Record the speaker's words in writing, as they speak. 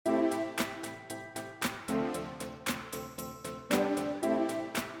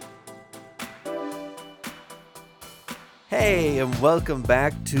Hey, and welcome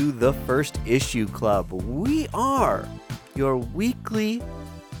back to the First Issue Club. We are your weekly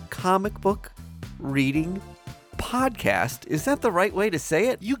comic book reading podcast. Is that the right way to say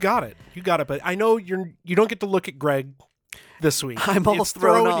it? You got it. But I know you don't get to look at Greg this week. I'm all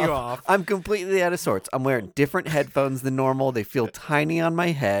thrown off. You off. I'm completely out of sorts. I'm wearing different headphones than normal. They feel tiny on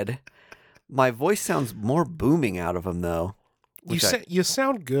my head. My voice sounds more booming out of them, though. You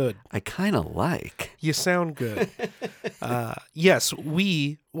sound good. I kind of like. You sound good. Yes,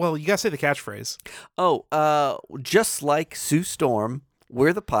 you gotta say the catchphrase. Just like Sue Storm,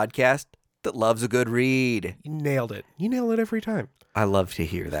 we're the podcast that loves a good read. You nailed it. You nail it every time. I love to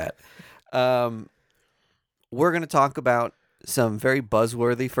hear that. We're going to talk about some very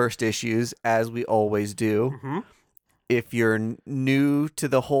buzzworthy first issues, as we always do. Mm-hmm. If you're new to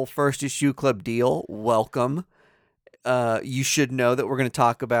the whole First Issue Club deal, welcome. You should know that we're going to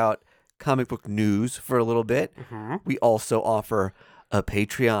talk about comic book news for a little bit. Mm-hmm. We also offer a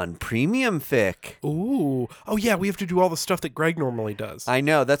Patreon premium fic. Ooh. Oh, yeah, we have to do all the stuff that Greg normally does. I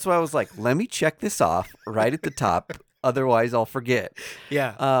know. That's why I was like, let me check this off right at the top. Otherwise, I'll forget.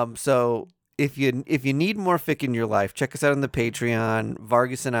 Yeah. So if you need more fic in your life, check us out on the Patreon.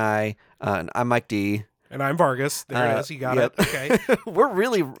 Vargas and I'm Mike D. And I'm Vargas. There it is. You got it. Okay. We're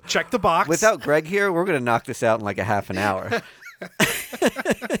really... Check the box. Without Greg here, we're going to knock this out in like a half an hour.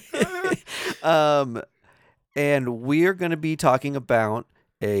 And we're going to be talking about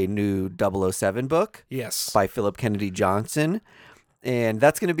a new 007 book. Yes. By Philip Kennedy Johnson. And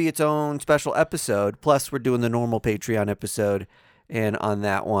that's going to be its own special episode. Plus, we're doing the normal Patreon episode. And on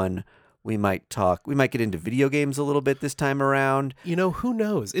that one, we might get into video games a little bit this time around. You know, who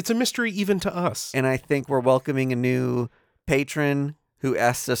knows? It's a mystery even to us. And I think we're welcoming a new patron who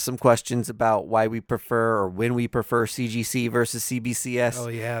asked us some questions about why we prefer or when we prefer CGC versus CBCS. Oh,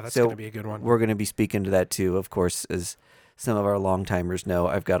 yeah, that's going to be a good one. We're going to be speaking to that too. Of course, as some of our long-timers know,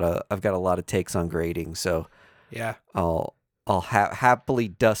 I've got a lot of takes on grading, so yeah, I'll happily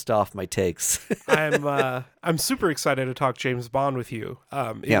dust off my takes. I'm super excited to talk James Bond with you.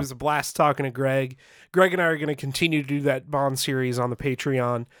 It was a blast talking to Greg. Greg and I are going to continue to do that Bond series on the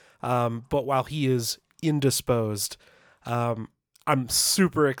Patreon. But while he is indisposed, I'm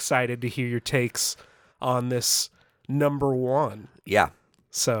super excited to hear your takes on this number one. Yeah.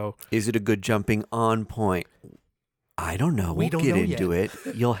 So, is it a good jumping on point? I don't know. We'll get into it.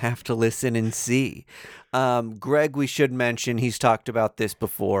 You'll have to listen and see. Greg, we should mention, he's talked about this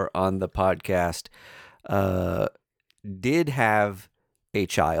before on the podcast, did have a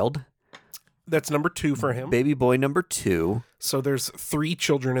child. That's number 2 for him. Baby boy number 2. So there's 3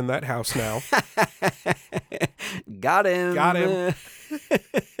 children in that house now. Got him.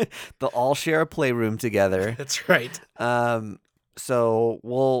 They'll all share a playroom together. That's right. So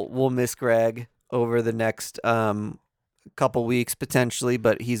we'll miss Greg over the next couple weeks potentially,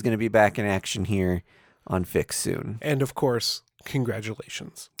 but he's going to be back in action here on Fix soon. And of course,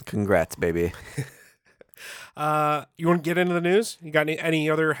 congratulations. Congrats, baby. You want to get into the news? You got any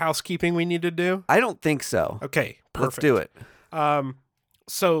other housekeeping we need to do? I don't think so. Okay, perfect. Let's do it.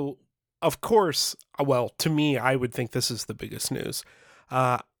 So, of course, to me, I would think this is the biggest news.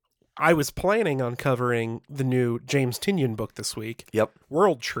 I was planning on covering the new James Tynion book this week. Yep.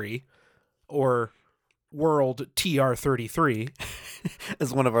 World Tree, or World TR33.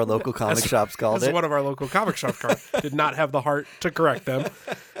 As one of our local comic shops called it. As one of our local comic shops called it. Did not have the heart to correct them.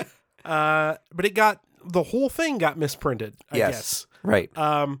 But the whole thing got misprinted, I guess. Right.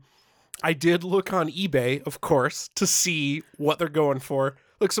 I did look on eBay, of course, to see what they're going for.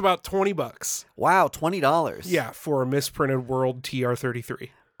 Looks about $20. Wow, $20. Yeah, for a misprinted World TR33.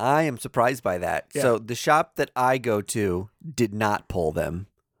 I am surprised by that. Yeah. So the shop that I go to did not pull them.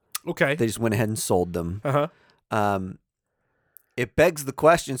 Okay. They just went ahead and sold them. Uh-huh. It begs the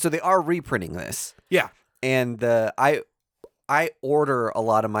question. So they are reprinting this. Yeah. And I order a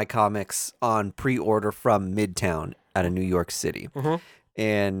lot of my comics on pre-order from Midtown out of New York City. Mm-hmm.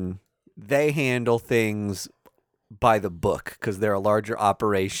 And they handle things by the book because they're a larger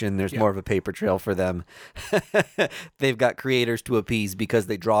operation. There's more of a paper trail for them. They've got creators to appease because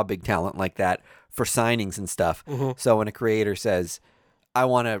they draw big talent like that for signings and stuff. Mm-hmm. So when a creator says, I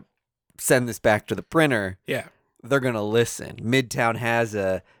want to send this back to the printer, they're going to listen. Midtown has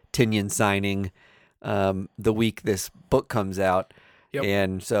a Tynion signing the week this book comes out. Yep.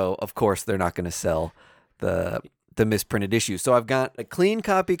 And so, of course, they're not going to sell the misprinted issue. So I've got a clean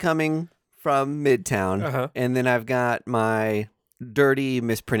copy coming from Midtown, and then I've got my dirty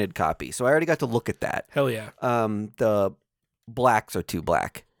misprinted copy. So I already got to look at that. Hell yeah. The blacks are too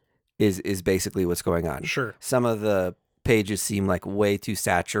black is basically what's going on. Sure. Some of the pages seem like way too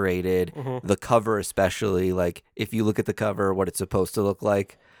saturated. The cover especially, like if you look at the cover, what it's supposed to look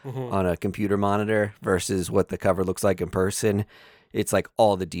like on a computer monitor versus what the cover looks like in person, it's like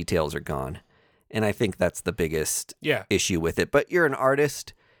all the details are gone. And I think that's the biggest issue with it. But you're an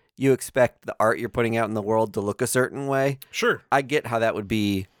artist. You expect the art you're putting out in the world to look a certain way. Sure. I get how that would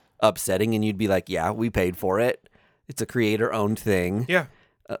be upsetting, and you'd be like, yeah, we paid for it. It's a creator-owned thing. Yeah.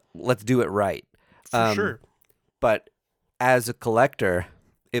 Let's do it right. For sure. But as a collector,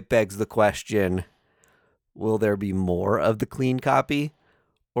 it begs the question, will there be more of the clean copy?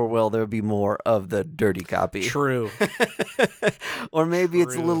 Or will there be more of the dirty copy? True. Or maybe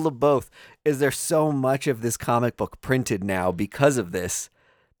it's a little of both. Is there so much of this comic book printed now because of this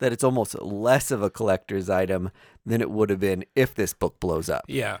that it's almost less of a collector's item than it would have been if this book blows up?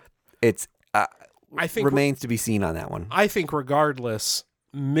 Yeah. It's I think remains to be seen on that one. I think regardless,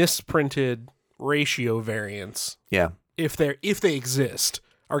 misprinted ratio variants, if they exist,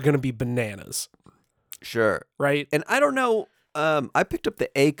 are going to be bananas. Sure. Right? And I don't know, I picked up the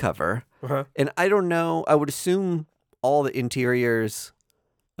A cover, and I don't know, I would assume all the interiors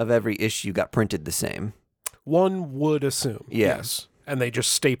of every issue got printed the same. One would assume, yes. And they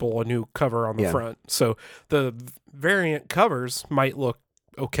just staple a new cover on the front. So the variant covers might look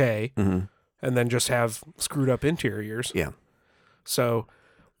okay, and then just have screwed up interiors. Yeah. So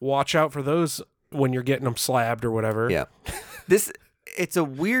watch out for those when you're getting them slabbed or whatever. Yeah. It's a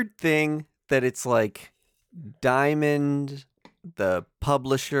weird thing that it's like Diamond, the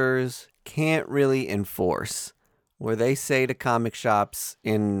publishers, can't really enforce, where they say to comic shops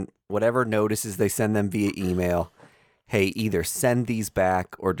in whatever notices they send them via email, hey, either send these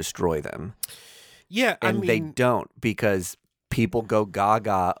back or destroy them. Yeah, and they don't, because people go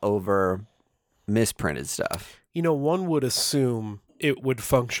gaga over misprinted stuff. One would assume it would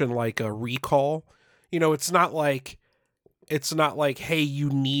function like a recall. It's not like, hey, you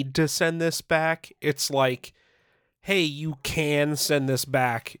need to send this back. It's like, hey, you can send this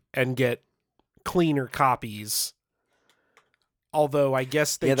back and get cleaner copies. Although I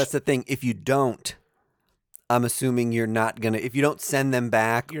guess that's the thing. If you don't, I'm assuming you're not going to, if you don't send them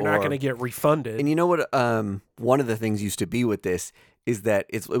back, you're not going to get refunded. And you know what? One of the things used to be with this is that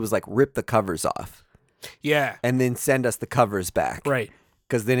it was like rip the covers off. Yeah. And then send us the covers back. Right.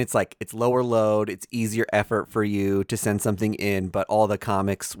 Because then it's like, it's lower load, it's easier effort for you to send something in, but all the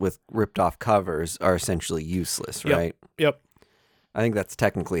comics with ripped off covers are essentially useless, right? Yep. I think that's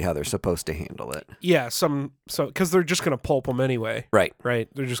technically how they're supposed to handle it. Yeah, because they're just going to pulp them anyway. Right.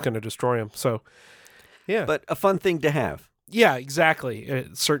 They're just going to destroy them. So, yeah. But a fun thing to have. Yeah, exactly.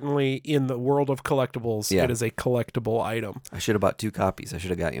 Certainly in the world of collectibles, it is a collectible item. I should have bought 2 copies. I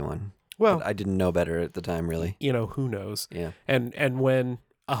should have got you one. Well, but I didn't know better at the time, really. Who knows? Yeah. And when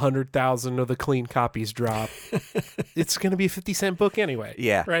 100,000 of the clean copies drop, it's going to be a 50-cent book anyway.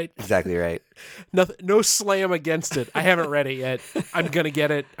 Yeah. Right? Exactly right. No slam against it. I haven't read it yet. I'm going to get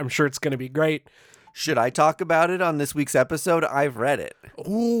it. I'm sure it's going to be great. Should I talk about it on this week's episode? I've read it.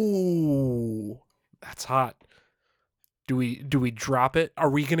 Ooh, that's hot. Do we drop it? Are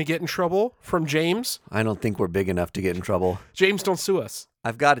we going to get in trouble from James? I don't think we're big enough to get in trouble. James, don't sue us.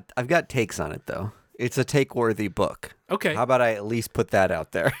 I've got takes on it, though. It's a take-worthy book. Okay. How about I at least put that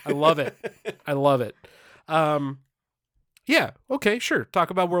out there? I love it. I love it. Yeah. Okay. Sure. Talk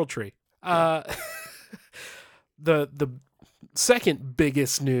about World Tree. The second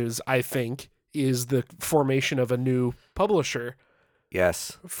biggest news, I think, is the formation of a new publisher.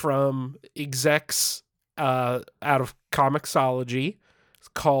 Yes. From execs out of Comixology. It's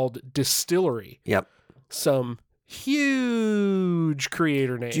called DSTLRY. Yep. Some huge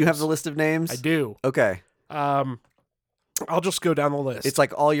creator names. Do you have the list of names? I do. Okay. I'll just go down the list. It's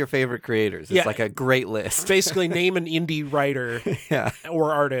like all your favorite creators. It's like a great list. Basically, name an indie writer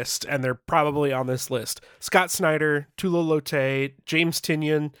or artist, and they're probably on this list. Scott Snyder, Tula Lotay, James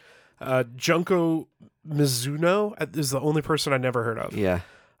Tynion, Junko Mizuno is the only person I never heard of. Yeah.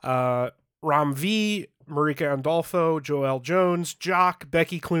 Ram V, Marika Andolfo, Joel Jones, Jock,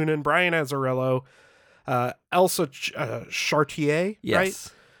 Becky Cloonan, Brian Azzarello, Elsa Chartier,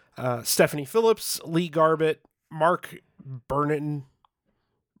 yes. Right? Stephanie Phillips, Lee Garbett, Mark Bernandin,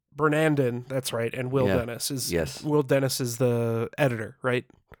 that's right, and Will Dennis is Will Dennis is the editor, right?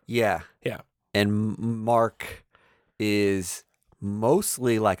 Yeah. Yeah. And Mark is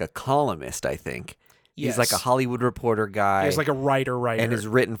mostly like a columnist, I think. He's like a Hollywood Reporter guy. He's like a writer. And has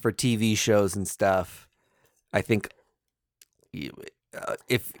written for TV shows and stuff. I think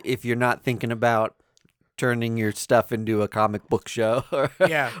if you're not thinking about turning your stuff into a comic book show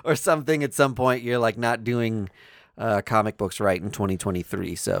or something at some point, you're like not doing comic books right in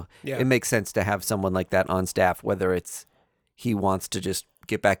 2023. So it makes sense to have someone like that on staff, whether it's he wants to just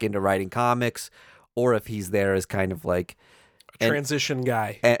get back into writing comics, or if he's there as kind of like a transition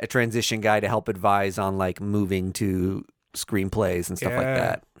guy to help advise on like moving to screenplays and stuff like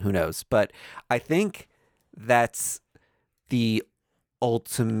that. Who knows? But I think that's the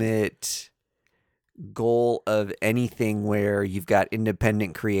ultimate goal of anything where you've got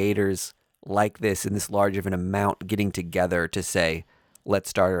independent creators like this in this large of an amount getting together to say, let's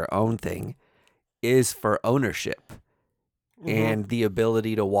start our own thing, is for ownership and the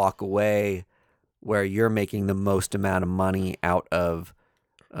ability to walk away where you're making the most amount of money out of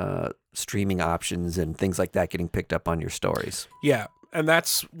streaming options and things like that getting picked up on your stories. Yeah, and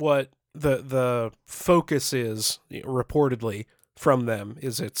that's what the focus is, reportedly, from them,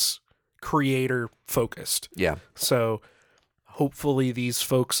 is it's creator focused. Yeah. So hopefully these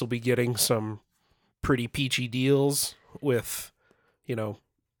folks will be getting some pretty peachy deals with,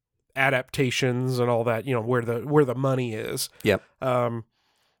 adaptations and all that, where the money is. Yep.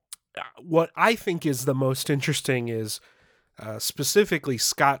 What I think is the most interesting is specifically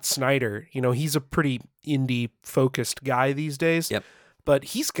Scott Snyder. He's a pretty indie focused guy these days. Yep. But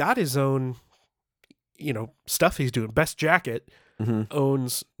he's got his own, stuff he's doing. Best Jacket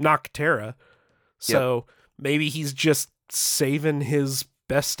owns Nocterra. So maybe he's just saving his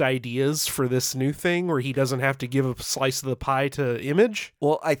best ideas for this new thing where he doesn't have to give a slice of the pie to Image.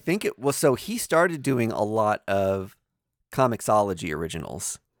 Well, I think it was, so he started doing a lot of Comixology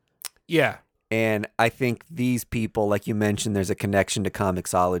originals. Yeah. And I think these people, like you mentioned, there's a connection to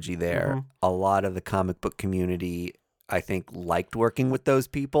Comixology there. A lot of the comic book community, I think, liked working with those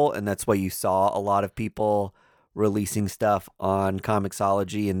people. And that's why you saw a lot of people releasing stuff on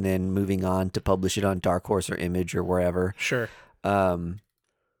Comixology and then moving on to publish it on Dark Horse or Image or wherever. Sure.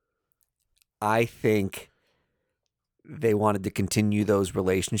 I think they wanted to continue those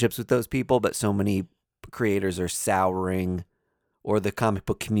relationships with those people, but so many creators are souring, or the comic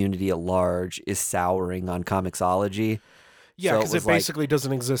book community at large is souring on Comixology. Yeah, because it basically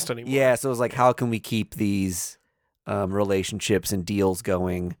doesn't exist anymore. Yeah, so it was like, how can we keep these relationships and deals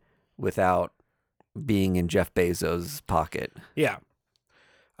going without being in Jeff Bezos' pocket? Yeah.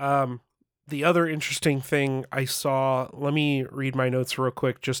 The other interesting thing I saw, let me read my notes real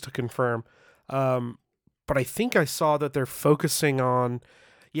quick just to confirm. But I think I saw that they're focusing on,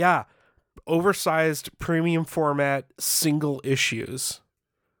 oversized premium format single issues.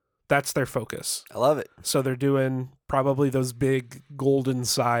 That's their focus. I love it. So they're doing probably those big golden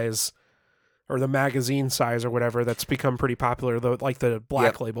size or the magazine size or whatever that's become pretty popular, like the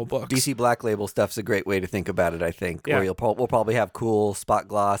Black Label books. DC Black Label stuff's a great way to think about it, I think. Yeah. Where we'll probably have cool spot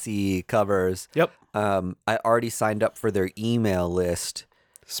glossy covers. Yep. I already signed up for their email list.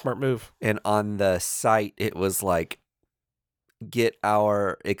 Smart move. And on the site, it was like, get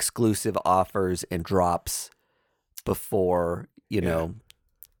our exclusive offers and drops before, the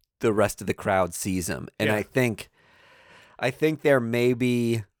rest of the crowd sees them. And I think they're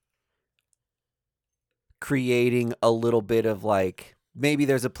maybe creating a little bit of like, maybe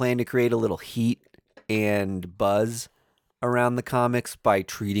there's a plan to create a little heat and buzz around the comics by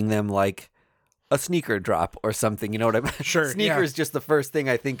treating them like a sneaker drop or something. You know what I mean? Sure. Sneaker is just the first thing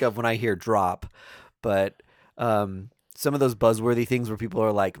I think of when I hear drop. But some of those buzzworthy things where people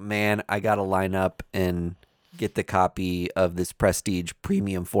are like, man, I got to line up and get the copy of this prestige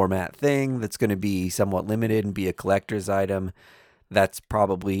premium format thing that's going to be somewhat limited and be a collector's item. That's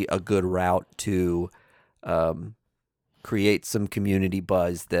probably a good route to create some community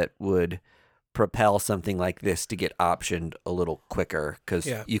buzz that would propel something like this to get optioned a little quicker. Because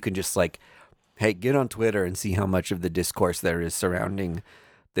you can just like, hey, get on Twitter and see how much of the discourse there is surrounding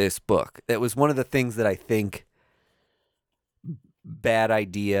this book. That was one of the things that I think Bad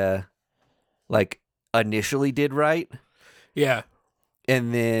Idea like initially did right. Yeah.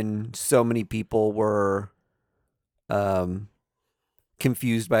 And then so many people were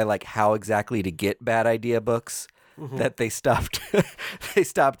confused by like how exactly to get Bad Idea books that they stopped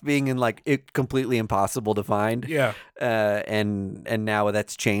being in like it completely impossible to find. Yeah. And now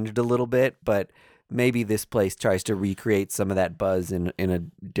that's changed a little bit, but maybe this place tries to recreate some of that buzz in a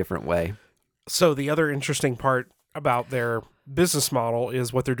different way. So the other interesting part about their business model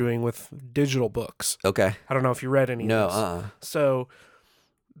is what they're doing with digital books. Okay. I don't know if you read any of this. So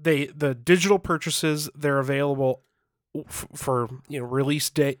the digital purchases, they're available for release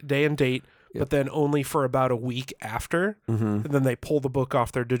day and date, but then only for about a week after, and then they pull the book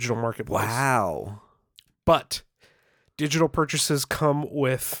off their digital marketplace. Wow. But digital purchases come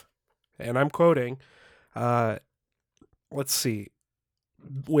with, and I'm quoting, let's see,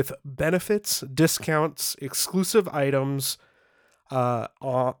 with benefits, discounts, exclusive items,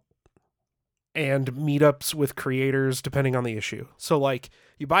 and meetups with creators depending on the issue. So like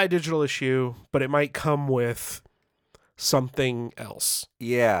you buy a digital issue, but it might come with something else.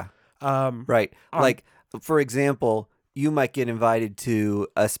 Yeah. Right. Like, for example, you might get invited to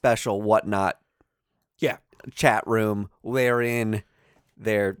a special whatnot chat room wherein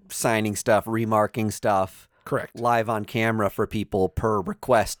they're signing stuff, remarking stuff. Correct. Live on camera for people per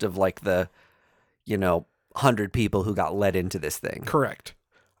request of like the, 100 people who got led into this thing. Correct.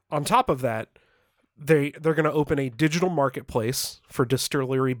 On top of that, they're going to open a digital marketplace for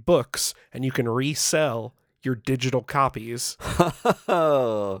DSTLRY books, and you can resell your digital copies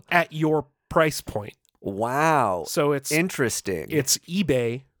at your price point. Wow. So it's interesting. It's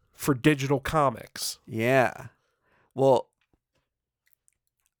eBay for digital comics. Yeah. Well,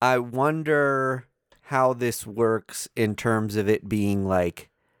 I wonder how this works in terms of it being like,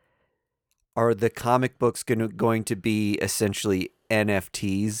 are the comic books going to be essentially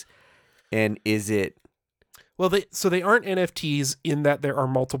NFTs? And is it... Well, they aren't NFTs in that there are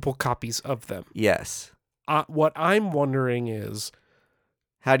multiple copies of them. Yes. What I'm wondering is...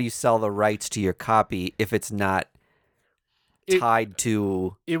 how do you sell the rights to your copy if it's not tied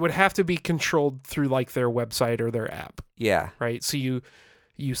to... It would have to be controlled through like their website or their app. Yeah. Right? So you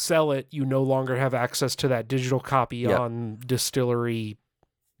sell it, you no longer have access to that digital copy on DSTLRY.com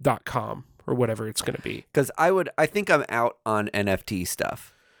or whatever it's going to be. Because I think I'm out on NFT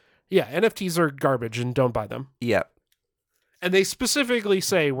stuff. Yeah, NFTs are garbage and don't buy them. Yep. And they specifically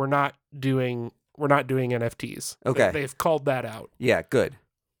say we're not doing NFTs. Okay. They've called that out. Yeah, good.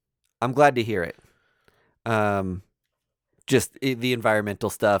 I'm glad to hear it. Just the environmental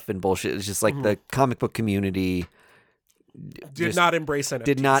stuff and bullshit. It's just like the comic book community did not embrace NFTs.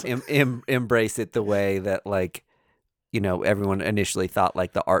 Did not embrace it the way that like, everyone initially thought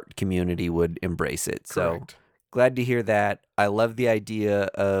like the art community would embrace it. Correct. So glad to hear that. I love the idea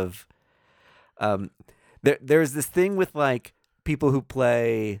of there's this thing with like people who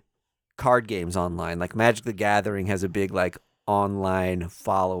play card games online. Like Magic the Gathering has a big like online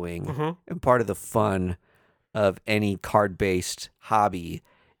following, and part of the fun of any card-based hobby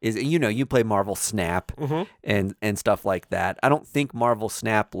is, you play Marvel Snap and stuff like that. I don't think Marvel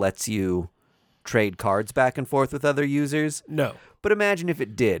Snap lets you trade cards back and forth with other users. No. But imagine if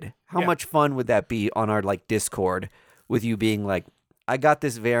it did. How much fun would that be on our like Discord with you being like, I got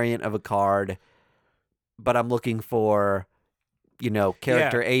this variant of a card, but I'm looking for,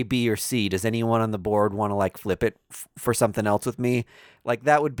 character A, B, or C. Does anyone on the board want to like flip it for something else with me? Like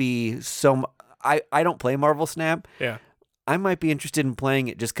that would be so... I don't play Marvel Snap. Yeah. I might be interested in playing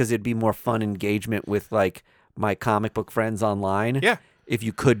it just because it'd be more fun engagement with like my comic book friends online. Yeah. If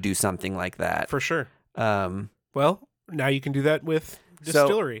you could do something like that. For sure. Well, now you can do that with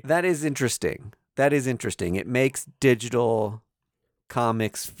DSTLRY. So that is interesting. It makes digital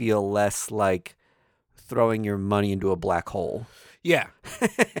comics feel less like throwing your money into a black hole. Yeah.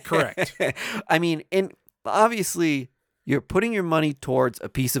 Correct. I mean, and obviously you're putting your money towards a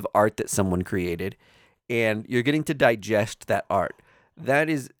piece of art that someone created, and you're getting to digest that art. That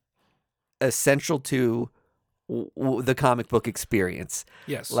is essential to the comic book experience.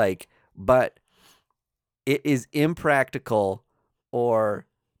 Yes. But it is impractical or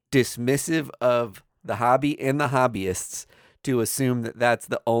dismissive of the hobby and the hobbyists to assume that that's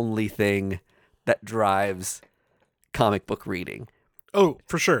the only thing that drives comic book reading. Oh,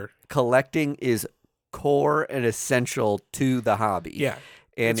 for sure. Collecting is core and essential to the hobby. Yeah.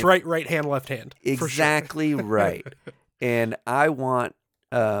 And it's right hand, left hand. Exactly right. And I want,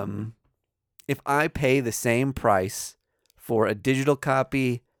 if I pay the same price for a digital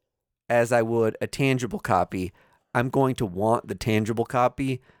copy as I would a tangible copy, I'm going to want the tangible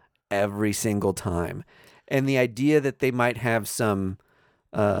copy every single time. And the idea that they might have some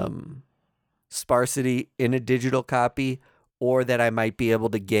sparsity in a digital copy, or that I might be able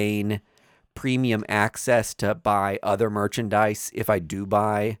to gain premium access to buy other merchandise if I do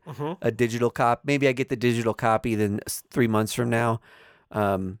buy a digital copy. Maybe I get the digital copy, then 3 months from now,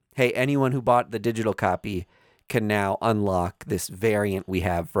 hey, anyone who bought the digital copy can now unlock this variant we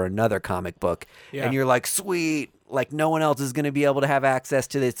have for another comic book. Yeah. And you're like, sweet, like no one else is going to be able to have access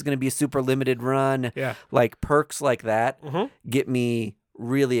to this. It's going to be a super limited run. Yeah. Like perks like that get me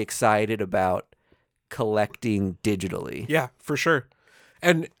really excited about collecting digitally. Yeah, for sure.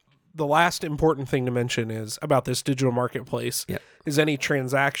 And the last important thing to mention is about this digital marketplace is any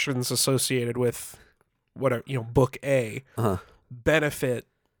transactions associated with whatever, book A benefit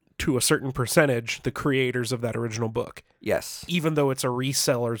to a certain percentage the creators of that original book. Yes. Even though it's a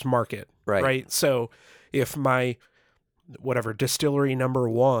reseller's market. Right. So if my whatever DSTLRY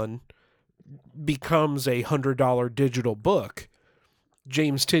 #1 becomes a $100 digital book,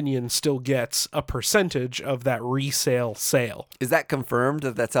 James Tynion still gets a percentage of that resale sale. Is that confirmed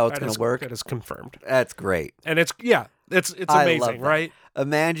that that's how it's going to work? That is confirmed. That's great. And it's amazing, right?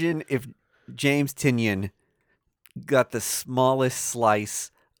 Imagine if James Tynion got the smallest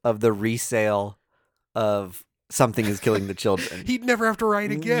slice of the resale of Something is Killing the Children. He'd never have to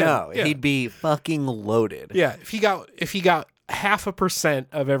write again. No, he'd be fucking loaded. Yeah, if he got 0.5%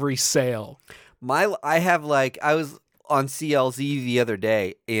 of every sale. I was on CLZ the other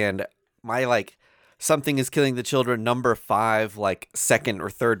day, and my Something is Killing the Children #5 second or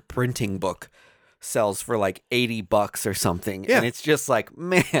third printing book sells for $80 or something. Yeah. And it's just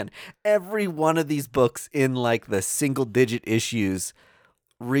man, every one of these books in the single digit issues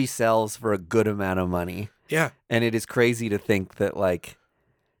resells for a good amount of money. Yeah. And it is crazy to think that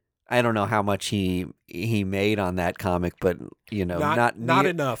I don't know how much he made on that comic, but not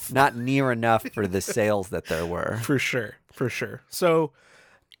enough. Not near enough for the sales that there were. For sure. So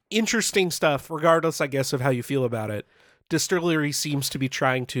interesting stuff, regardless, I guess, of how you feel about it. DSTLRY seems to be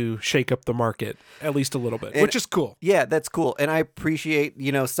trying to shake up the market at least a little bit, which is cool. Yeah, that's cool. And I appreciate,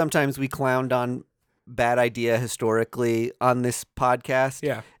 sometimes we clowned on Bad Idea historically on this podcast.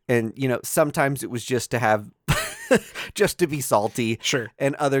 Yeah. And, sometimes it was just to have, just to be salty. Sure.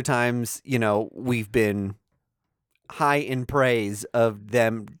 And other times, we've been high in praise of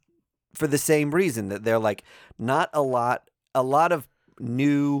them for the same reason that they're not a lot of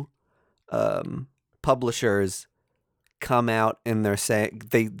new publishers come out and they're saying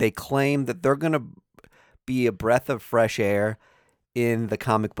they claim that they're going to be a breath of fresh air in the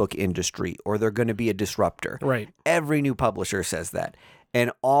comic book industry, or they're going to be a disruptor. Right. Every new publisher says that,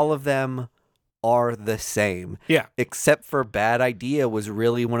 and all of them are the same. Yeah. Except for Bad Idea was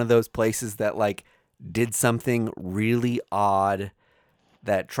really one of those places that did something really odd,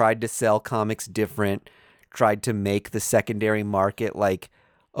 that tried to sell comics different, tried to make the secondary market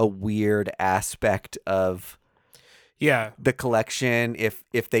a weird aspect of the collection.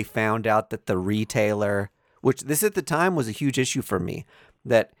 If they found out that the retailer, which this at the time was a huge issue for me,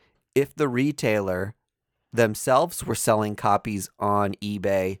 that if the retailer themselves were selling copies on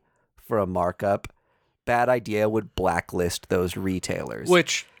eBay for a markup, Bad Idea would blacklist those retailers.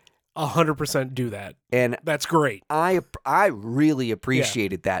 Which 100% do that. And that's great. I really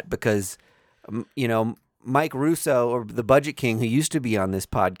appreciated that because, Mike Russo, or the Budget King, who used to be on this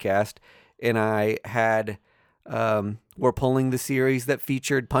podcast, and I had... we're pulling the series that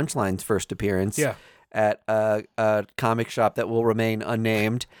featured Punchline's first appearance at a comic shop that will remain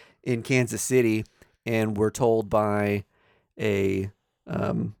unnamed in Kansas City, and we're told by a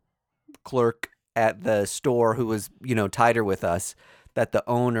clerk at the store who was tighter with us that the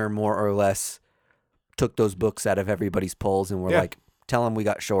owner more or less took those books out of everybody's pulls and were tell him we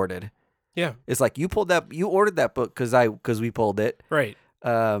got shorted. Yeah, it's you ordered that book because we pulled it, right?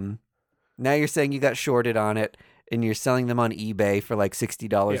 Now you're saying you got shorted on it, and you're selling them on eBay for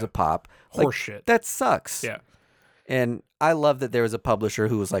 $60 a pop. Horseshit. That sucks. Yeah. And I love that there was a publisher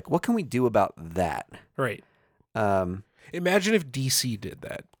who was what can we do about that? Right. Imagine if DC did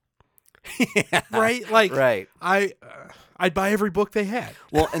that. Yeah. Right? Right. I'd buy every book they had.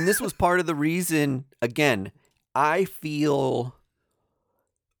 Well, and this was part of the reason, again, I feel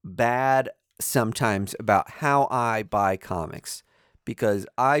bad sometimes about how I buy comics. Because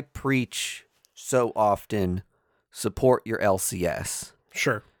I preach so often, support your LCS.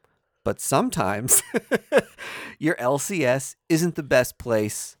 Sure. But sometimes your LCS isn't the best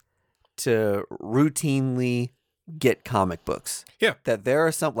place to routinely get comic books. Yeah. That there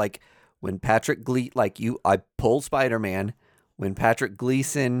are some, when Patrick I pulled Spider-Man, when Patrick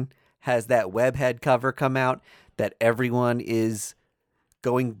Gleason has that webhead cover come out that everyone is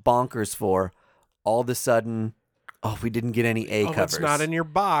going bonkers for, all of a sudden... Oh, we didn't get any A covers. It's not in your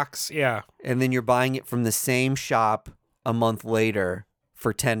box. Yeah. And then you're buying it from the same shop a month later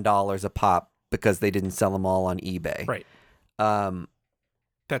for $10 a pop because they didn't sell them all on eBay. Right.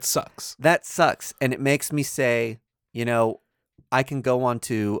 That sucks. That sucks. And it makes me say, I can go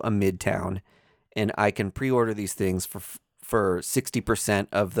onto a Midtown and I can pre-order these things for 60%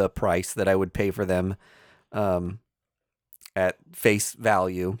 of the price that I would pay for them at face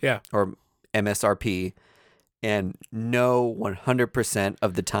value or MSRP. And know 100%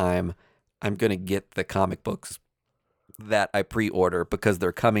 of the time I'm going to get the comic books that I pre-order because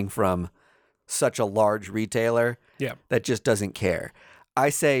they're coming from such a large retailer that just doesn't care.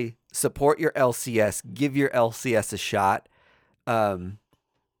 I say support your LCS, give your LCS a shot. So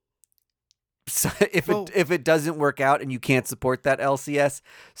if it doesn't work out and you can't support that LCS,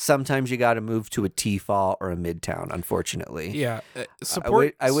 sometimes you got to move to a T-Fall or a Midtown, unfortunately. Yeah.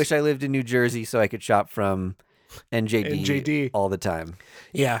 I wish I lived in New Jersey so I could shop from... NJD all the time.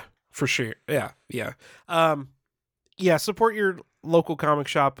 Yeah, for sure. Yeah. Yeah, support your local comic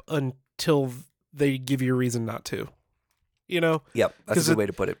shop until they give you a reason not to. Yep, that's a good way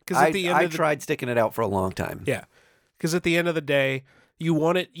to put it. Because I tried sticking it out for a long time. Yeah, because at the end of the day, you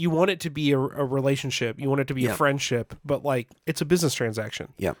want it to be a relationship. You want it to be a friendship, but like it's a business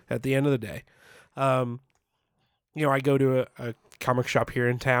transaction. Yeah. At the end of the day, I go to a comic shop here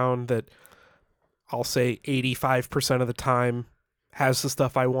in town that I'll say 85% of the time has the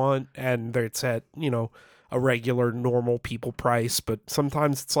stuff I want, and it's at a regular normal people price. But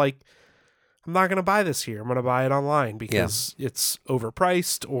sometimes it's like, I'm not going to buy this here. I'm going to buy it online because it's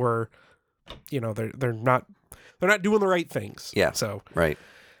overpriced, or they're not doing the right things. Yeah. So right.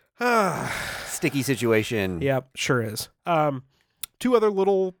 Sticky situation. Yep, sure is. Two other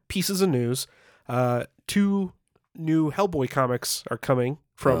little pieces of news. 2 new Hellboy comics are coming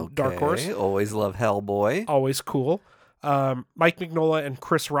from Dark Horse. Always love Hellboy. Always cool. Mike Mignola and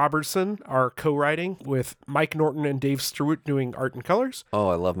Chris Robertson are co-writing, with Mike Norton and Dave Stewart doing art and colors. Oh,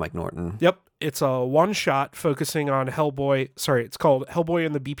 I love Mike Norton. Yep. It's a one-shot focusing on Hellboy. Sorry, it's called Hellboy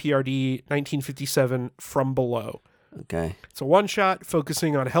and the BPRD 1957 From Below. Okay. It's a one-shot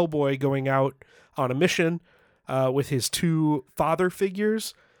focusing on Hellboy going out on a mission with his 2 father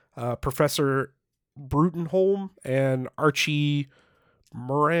figures, Professor Brutenholm and Archie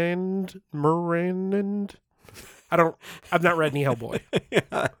Morand. I've not read any Hellboy.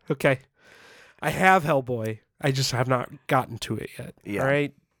 Yeah. Okay. I have Hellboy. I just have not gotten to it yet. Yeah. All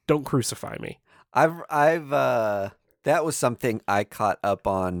right. Don't crucify me. That was something I caught up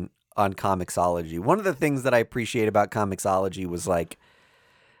on Comixology. One of the things that I appreciate about Comixology was like,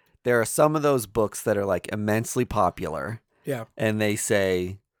 there are some of those books that are like immensely popular. Yeah. And they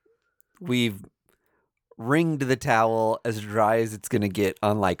say, we've wringed the towel as dry as it's going to get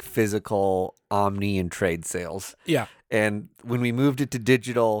on like physical Omni and trade sales. Yeah. And when we moved it to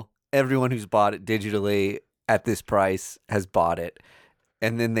digital, everyone who's bought it digitally at this price has bought it.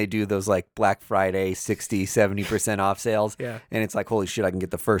 And then they do those like Black Friday 60, 70% off sales. Yeah. And it's like, holy shit, I can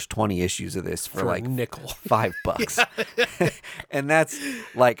get the first 20 issues of this for like a nickel. $5. And that's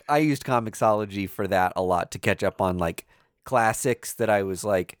like, I used Comixology for that a lot, to catch up on like classics that I was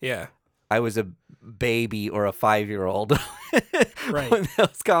like, I was a baby or a 5-year-old right. when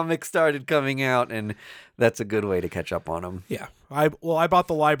those comics started coming out, and that's a good way to catch up on them. Yeah. I bought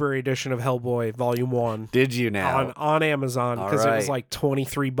the library edition of Hellboy Volume 1. Did you now? On Amazon, because it was like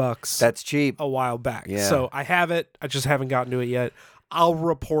 $23. That's cheap. A while back. Yeah. So I have it. I just haven't gotten to it yet. I'll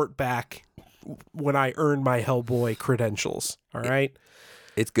report back when I earn my Hellboy credentials. All right?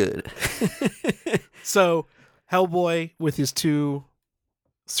 It's good. So Hellboy with his 2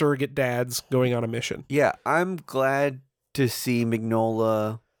 surrogate dads going on a mission. Yeah, I'm glad to see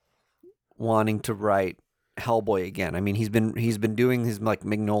Mignola wanting to write Hellboy again. I mean, he's been doing his like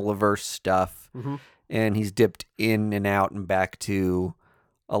Mignola-verse stuff, and he's dipped in and out and back to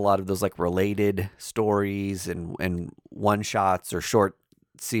a lot of those like related stories and one shots or short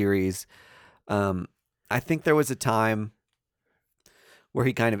series. I think there was a time where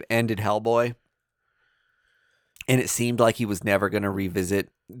he kind of ended Hellboy, and it seemed like he was never going to revisit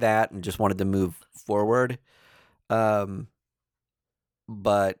that and just wanted to move forward. But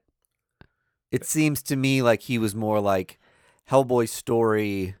it seems to me like he was more like, Hellboy's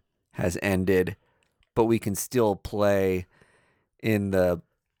story has ended, but we can still play in the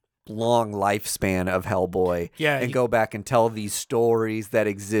long lifespan of Hellboy and go back and tell these stories that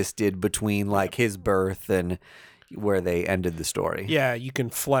existed between like his birth and where they ended the story. Yeah, you can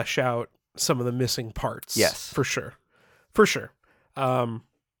flesh out some of the missing parts. Yes. For sure. For sure.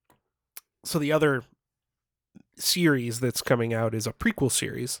 So the other series that's coming out is a prequel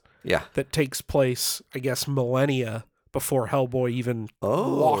series. Yeah. That takes place, I guess, millennia before Hellboy even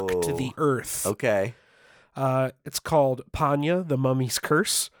walked to the earth. Okay. It's called Panya, the Mummy's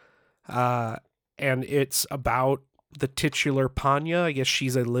Curse. And it's about the titular Panya. I guess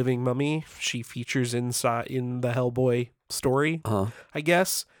she's a living mummy. She features in the Hellboy story, I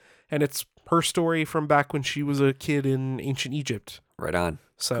guess. And it's her story from back when she was a kid in ancient Egypt. Right on.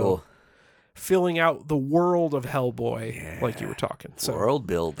 So cool. Filling out the world of Hellboy, like you were talking. So, world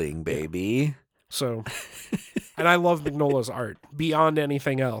building, baby. So, and I love Mignola's art beyond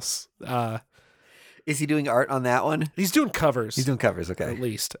anything else. Is he doing art on that one? He's doing covers. He's doing covers, okay. At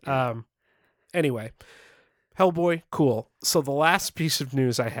least. Anyway, Hellboy, cool. So the last piece of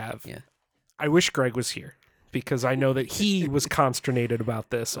news I have, I wish Greg was here, because I know that he was consternated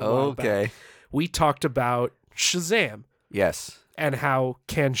about this a while back. We talked about Shazam. Yes. And how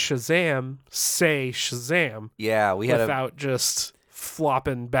can Shazam say Shazam we had without just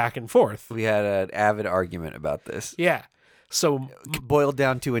flopping back and forth. We had an avid argument about this. Yeah. So boiled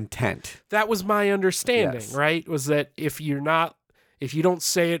down to intent. That was my understanding, Yes. right? Was that if you don't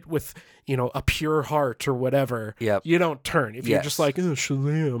say it with, a pure heart or whatever, Yep. you don't turn. If you're just like, oh,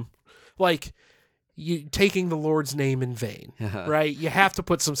 Shazam, like you taking the Lord's name in vain, right? You have to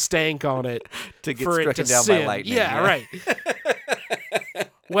put some stank on it to get for it struck to down sin. by lightning. Yeah, right.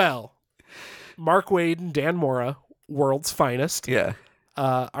 Well, Mark Waid and Dan Mora, world's finest,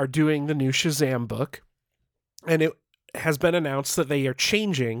 are doing the new Shazam book, and it has been announced that they are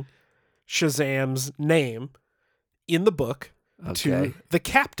changing Shazam's name in the book to the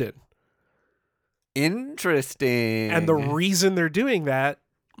Captain. Interesting. And the reason they're doing that,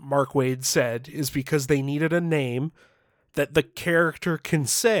 Mark Waid said, is because they needed a name that the character can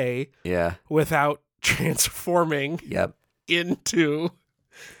say without transforming into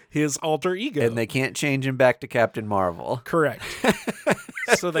his alter ego. And they can't change him back to Captain Marvel. Correct.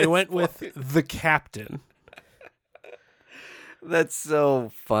 So they went with the Captain. That's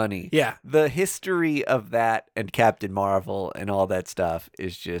so funny. Yeah. The history of that and Captain Marvel and all that stuff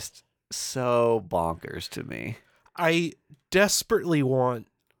is just so bonkers to me. I desperately want,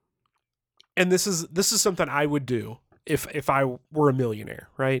 and this is something I would do if I were a millionaire,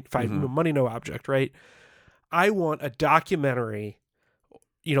 right? If I had money, no object, right? I want a documentary,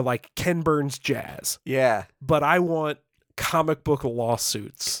 like Ken Burns Jazz. Yeah. But I want comic book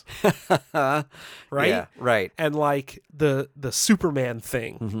lawsuits. Right? Yeah, right. And like the Superman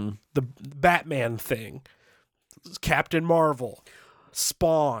thing, the Batman thing, Captain Marvel,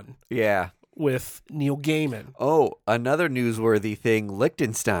 Spawn. Yeah. With Neil Gaiman. Oh, another newsworthy thing,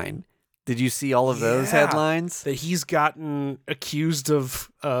 Liechtenstein. Did you see all of those headlines? That he's gotten accused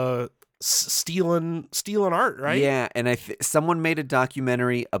of stealing art, right? Yeah, and someone made a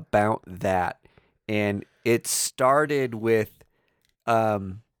documentary about that, and it started with a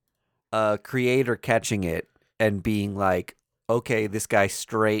creator catching it and being like, okay, this guy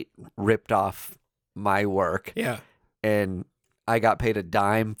straight ripped off my work. Yeah. And I got paid a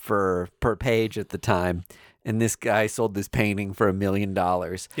dime per page at the time. And this guy sold this painting for $1 million.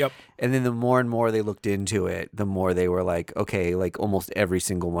 Yep. And then the more and more they looked into it, the more they were like, okay, like almost every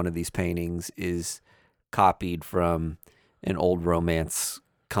single one of these paintings is copied from an old romance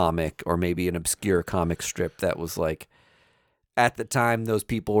comic or maybe an obscure comic strip that was like, at the time, those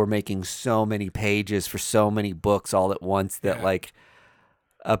people were making so many pages for so many books all at once that like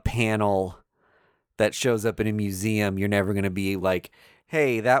a panel that shows up in a museum, you're never going to be like,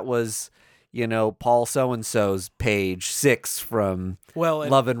 hey, that was, Paul so-and-so's page 6 from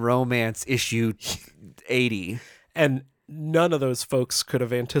Love and Romance issue 80. And none of those folks could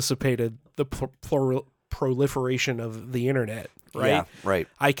have anticipated the proliferation of the internet, right? Yeah, right.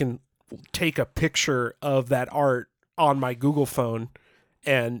 I can take a picture of that art on my Google phone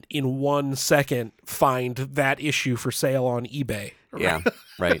and in 1 second find that issue for sale on eBay. Right? Yeah,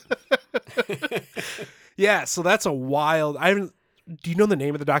 right. Yeah, so that's a wild... Do you know the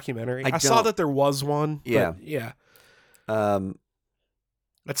name of the documentary? I saw that there was one. Yeah. But yeah.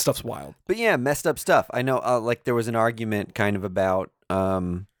 That stuff's wild. But yeah, messed up stuff. I know like there was an argument kind of about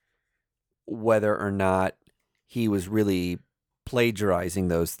whether or not he was really plagiarizing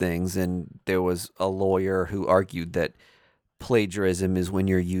those things. And there was a lawyer who argued that plagiarism is when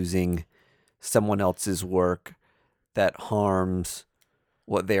you're using someone else's work that harms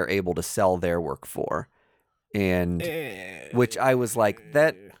what they're able to sell their work for. And which I was like,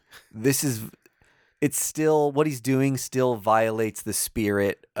 it's still, what he's doing still violates the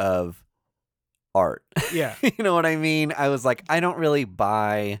spirit of art. Yeah. You know what I mean? I was like, I don't really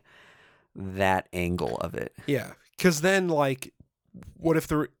buy that angle of it. Yeah. Because then, like, what if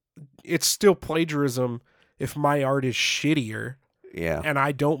it's still plagiarism if my art is shittier? Yeah. And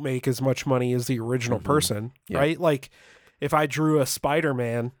I don't make as much money as the original person, right? Like, if I drew a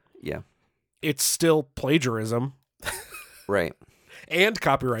Spider-Man, it's still plagiarism. Right. And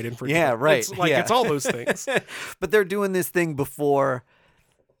copyright infringement. Yeah, right. It's like, it's all those things. But they're doing this thing before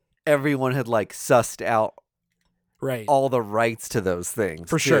everyone had like sussed out all the rights to those things.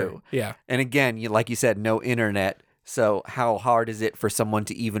 For sure. Yeah. And again, like you said, no internet. So how hard is it for someone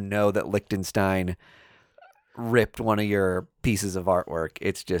to even know that Liechtenstein ripped one of your pieces of artwork?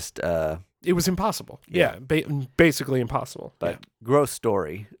 It's just... It was impossible. Yeah, basically impossible. But gross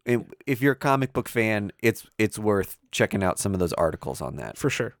story. If you're a comic book fan, it's worth checking out some of those articles on that. For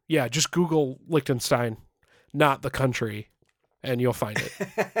sure. Yeah, just Google Liechtenstein, not the country, and you'll find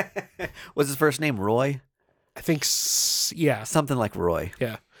it. Was his first name Roy? I think, yeah. Something like Roy.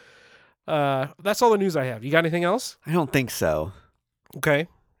 Yeah. That's all the news I have. You got anything else? I don't think so. Okay.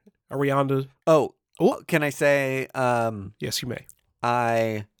 Are we on to... Oh, can I say... yes, you may.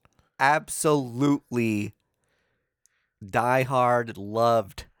 I absolutely diehard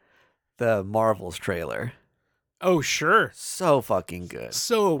loved the Marvels trailer. Oh, sure. So fucking good.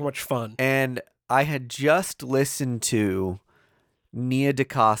 So much fun. And I had just listened to Nia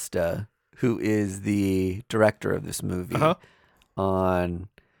DaCosta, who is the director of this movie, on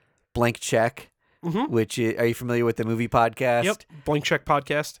Blank Check, which is, are you familiar with the movie podcast? Yep. Blank Check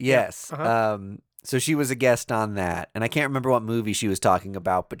podcast. Yes. So she was a guest on that, and I can't remember what movie she was talking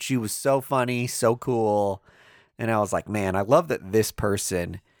about, but she was so funny, so cool, and I was like, man, I love that this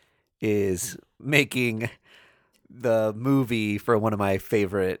person is making the movie for one of my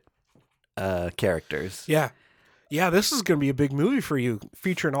favorite characters. Yeah. Yeah, this is going to be a big movie for you,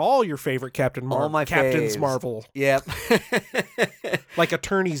 featuring all your favorite Captains faves. Marvel. Yep. Like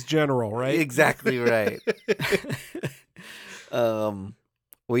attorneys general, right? Exactly right.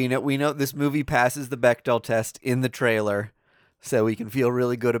 We know this movie passes the Bechdel test in the trailer, so we can feel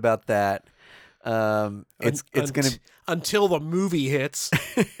really good about that. It's gonna until the movie hits,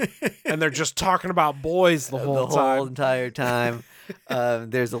 and they're just talking about boys the whole entire time.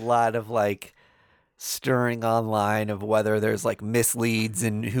 There's a lot of like stirring online of whether there's like misleads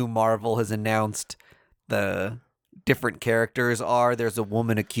and who Marvel has announced the different characters are. There's a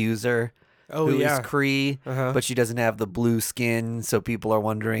woman accuser who is Kree, but she doesn't have the blue skin, so people are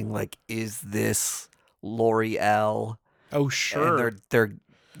wondering like, is this L'Oreal? Oh, sure. And they're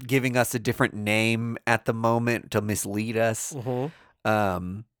giving us a different name at the moment to mislead us.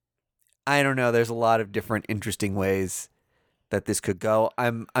 I don't know. There's a lot of different interesting ways that this could go.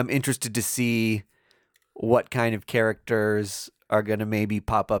 I'm interested to see what kind of characters are going to maybe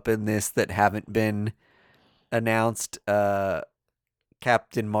pop up in this that haven't been announced.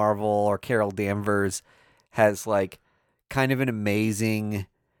 Captain Marvel or Carol Danvers has like kind of an amazing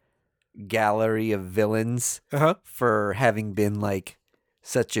gallery of villains for having been like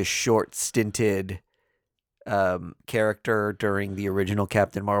such a short stinted character during the original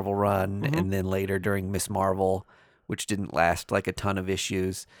Captain Marvel run and then later during Miss Marvel, which didn't last like a ton of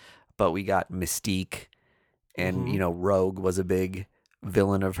issues, but we got Mystique and you know, Rogue was a big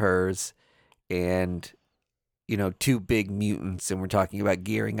villain of hers, and you know, two big mutants, and we're talking about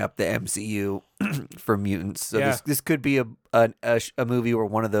gearing up the MCU for mutants. So this could be a movie where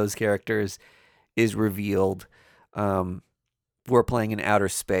one of those characters is revealed. We're playing in outer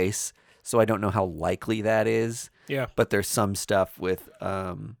space, so I don't know how likely that is. Yeah. But there's some stuff with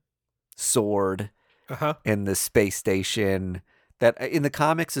Sword and the space station that in the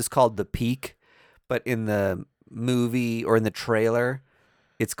comics is called the Peak, but in the movie or in the trailer,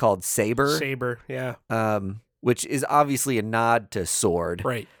 it's called Saber. Saber, yeah. Which is obviously a nod to Sword.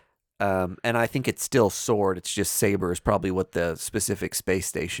 Right. And I think it's still Sword. It's just Saber is probably what the specific space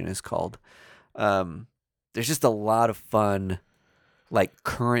station is called. There's just a lot of fun, like,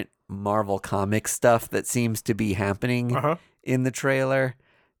 current Marvel comic stuff that seems to be happening in the trailer.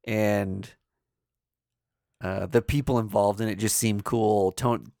 And the people involved in it just seem cool.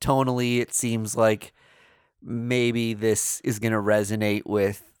 Tonally, it seems like maybe this is going to resonate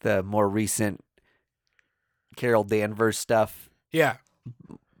with the more recent Carol Danvers stuff. Yeah.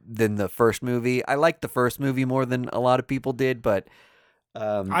 Than the first movie. I liked the first movie more than a lot of people did, but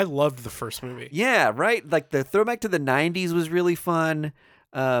I loved the first movie. Yeah, right? Like the throwback to the 90s was really fun.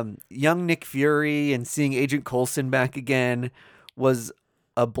 Young Nick Fury and seeing Agent Coulson back again was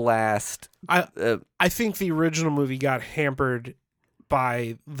a blast. I think the original movie got hampered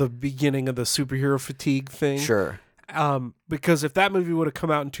by the beginning of the superhero fatigue thing. Sure. Because if that movie would have come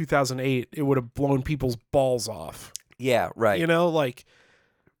out in 2008, it would have blown people's balls off. Yeah, right. You know, like...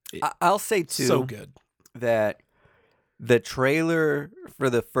 I'll say, too, so good that the trailer for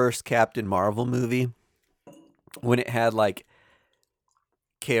the first Captain Marvel movie, when it had, like,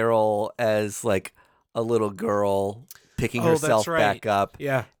 Carol as, like, a little girl picking herself back up.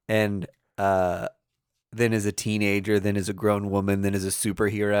 Yeah. And then as a teenager, then as a grown woman, then as a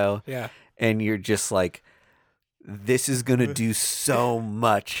superhero. Yeah. And you're just like, this is going to do so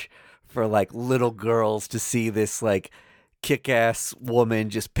much for, like, little girls to see this, like, kick-ass woman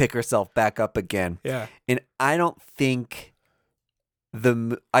just pick herself back up again. Yeah. And I don't think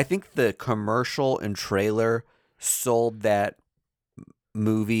I think the commercial and trailer sold that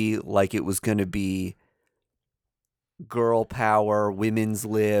movie like it was going to be girl power, women's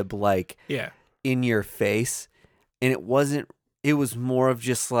lib, like in your face. And it wasn't, it was more of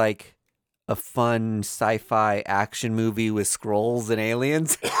just like a fun sci-fi action movie with scrolls and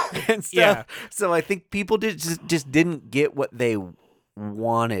aliens and stuff. Yeah. So I think people just didn't get what they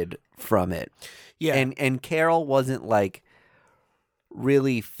wanted from it. Yeah. And Carol wasn't like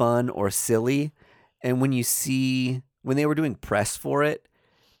really fun or silly. And when you see when they were doing press for it,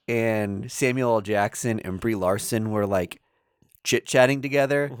 and Samuel L. Jackson and Brie Larson were like chit-chatting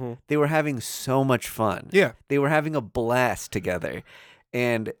together, they were having so much fun. Yeah. They were having a blast together.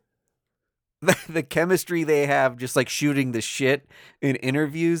 And the chemistry they have just like shooting the shit in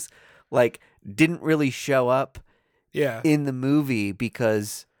interviews like didn't really show up in the movie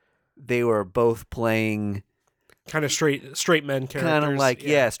because they were both playing kind of straight men characters. Kind of like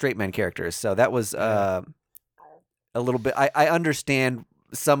straight men characters. So that was a little bit I understand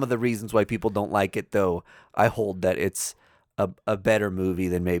some of the reasons why people don't like it, though I hold that it's a better movie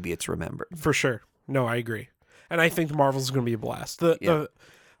than maybe it's remembered. For sure. No, I agree. And I think Marvel's going to be a blast.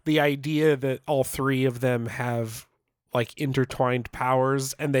 The idea that all three of them have like intertwined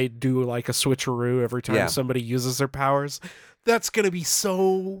powers and they do like a switcheroo every time somebody uses their powers, that's going to be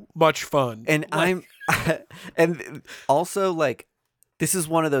so much fun. And and also like, this is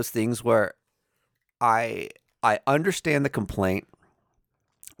one of those things where I understand the complaint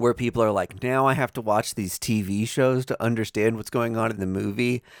where people are like, now I have to watch these TV shows to understand what's going on in the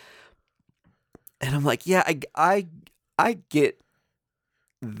movie. And I'm like, yeah, I get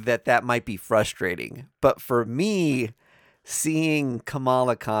that might be frustrating. But for me, seeing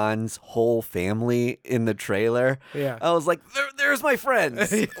Kamala Khan's whole family in the trailer, I was like, there's my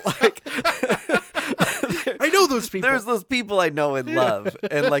friends. Like, I know those people. There's those people I know and love.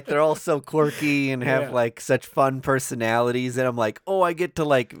 And like, they're all so quirky and have like such fun personalities. And I'm like, oh, I get to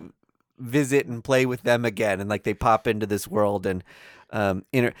like visit and play with them again. And like, they pop into this world. And I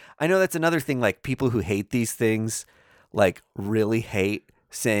know that's another thing, like people who hate these things, like really hate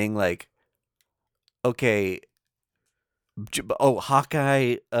saying like, okay,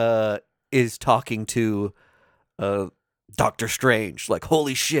 Hawkeye is talking to Doctor Strange. Like,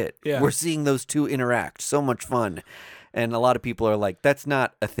 holy shit, we're seeing those two interact. So much fun. And a lot of people are like, that's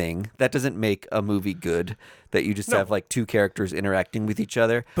not a thing. That doesn't make a movie good, that you just have like two characters interacting with each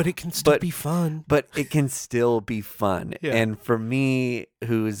other. But it can still be fun. But it can still be fun. Yeah. And for me,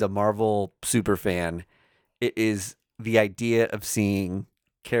 who's a Marvel super fan, it is the idea of seeing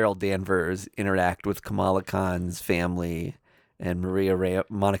Carol Danvers interact with Kamala Khan's family and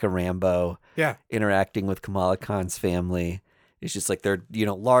Monica Rambeau interacting with Kamala Khan's family. It's just like they're,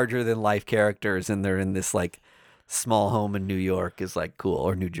 larger than life characters, and they're in this like small home in New York is like cool,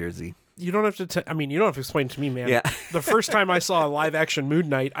 or New Jersey. You don't have to you don't have to explain it to me, man. Yeah. The first time I saw a live action Moon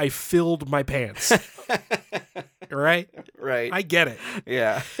Knight, I filled my pants. Right? Right. I get it.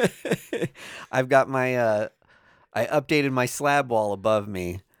 Yeah. I've got my I updated my slab wall above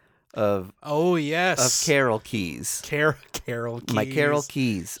me of Carol keys. Carol keys. My Carol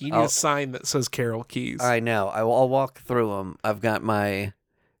keys. You need a sign that says Carol keys. I know. I'll walk through them. I've got my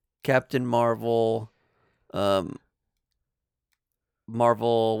Captain Marvel, what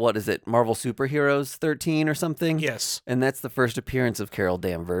is it? Marvel Superheroes 13 or something? Yes. And that's the first appearance of Carol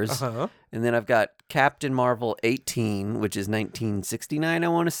Danvers. Uh-huh. And then I've got Captain Marvel 18, which is 1969, I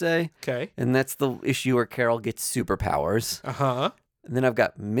want to say. Okay. And that's the issue where Carol gets superpowers. Uh-huh. And then I've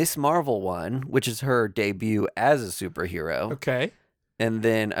got Miss Marvel 1, which is her debut as a superhero. Okay. And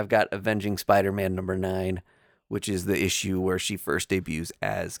then I've got Avenging Spider-Man number 9, which is the issue where she first debuts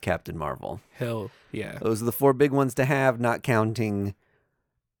as Captain Marvel. Hell yeah. Those are the 4 big ones to have, not counting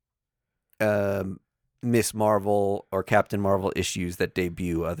Miss Marvel or Captain Marvel issues that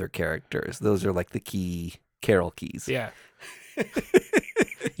debut other characters. Those are like the key Carol keys. Yeah.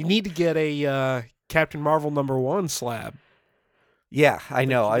 You need to get a Captain Marvel number 1 slab. Yeah, I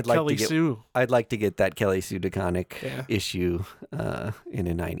know. I'd like to get that Kelly Sue DeConnick issue in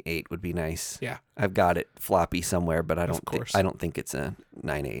a 9/8 would be nice. Yeah. I've got it floppy somewhere, but I don't think it's a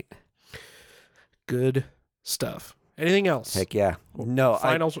 9/8. Good stuff. Anything else? Heck yeah. No.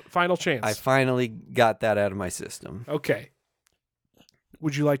 Final chance. I finally got that out of my system. Okay.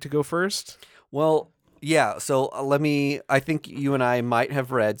 Would you like to go first? Well, yeah. So I think you and I might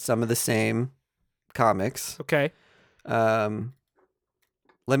have read some of the same comics. Okay.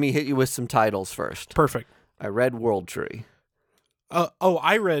 Let me hit you with some titles first. Perfect. I read World Tree.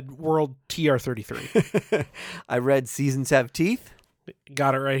 I read World TR33. I read Seasons Have Teeth.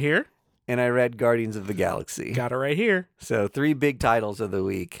 Got it right here. And I read Guardians of the Galaxy. Got it right here. So 3 big titles of the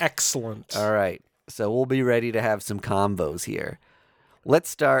week. Excellent. All right. So we'll be ready to have some combos here. Let's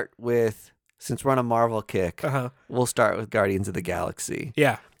start with, since we're on a Marvel kick, we'll start with Guardians of the Galaxy.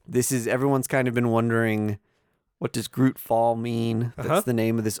 Yeah. Everyone's kind of been wondering, what does Grootfall mean? That's the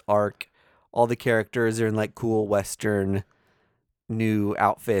name of this arc. All the characters are in like cool Western new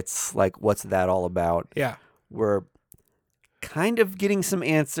outfits. Like, what's that all about? Yeah. We're kind of getting some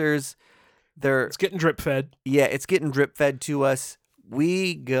answers. It's getting drip fed. Yeah, it's getting drip fed to us.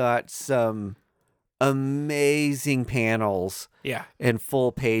 We got some amazing panels Yeah. and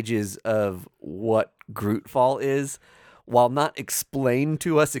full pages of what Grootfall is, while not explained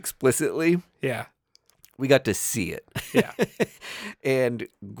to us explicitly. Yeah. We got to see it. Yeah. And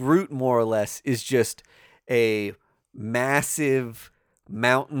Groot, more or less, is just a massive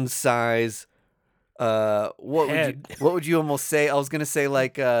mountain-size Head. what would you almost say? I was gonna say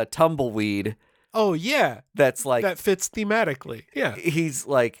like tumbleweed. Oh, yeah. That's like That fits thematically. Yeah. he's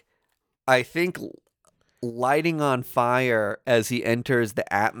like, I think, lighting on fire as he enters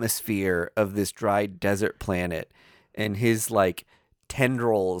the atmosphere of this dry desert planet, and his like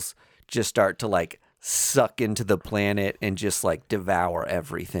tendrils just start to like suck into the planet and just like devour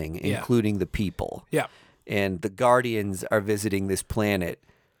everything, including the people. Yeah. And the Guardians are visiting this planet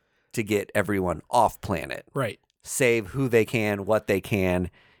to get everyone off planet. Right. Save who they can, what they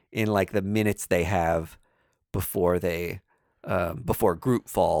can, in like the minutes they have before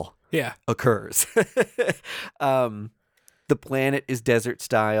Grootfall occurs. The planet is desert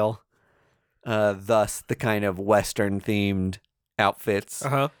style, thus the kind of Western themed outfits.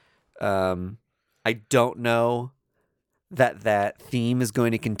 I don't know that theme is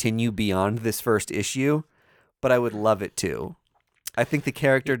going to continue beyond this first issue, but I would love it to. I think the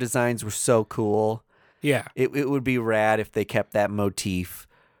character designs were so cool. Yeah. It would be rad if they kept that motif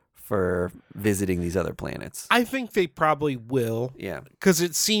for visiting these other planets. I think they probably will. Yeah. Because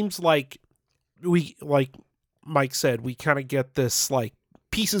it seems like like Mike said, we kind of get this like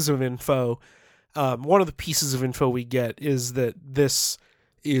pieces of info. One of the pieces of info we get is that this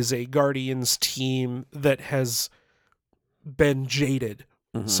is a Guardians team that has been jaded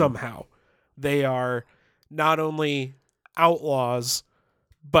somehow. They are not only outlaws,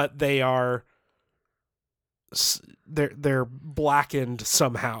 but they're blackened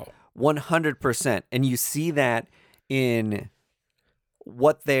somehow. 100%. And you see that in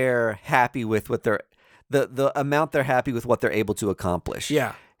what they're happy with, the amount they're happy with what they're able to accomplish.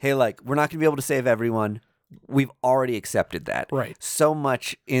 Yeah. Hey, like, we're not going to be able to save everyone. We've already accepted that. Right. So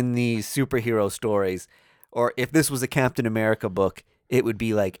much in these superhero stories, or if this was a Captain America book, it would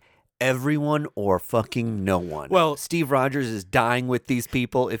be like, everyone or fucking no one. Well, Steve Rogers is dying with these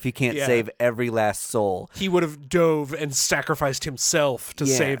people if he can't save every last soul. He would have dove and sacrificed himself to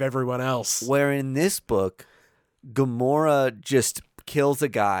save everyone else. Where in this book, Gamora just kills a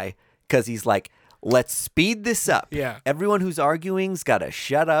guy because he's like, let's speed this up. Yeah. Everyone who's arguing's got to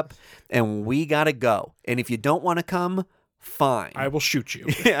shut up and we got to go. And if you don't want to come, fine. I will shoot you.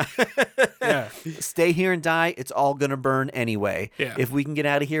 Yeah. Yeah. Stay here and die. It's all going to burn anyway. Yeah. If we can get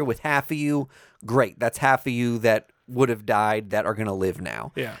out of here with half of you, great. That's half of you that would have died that are going to live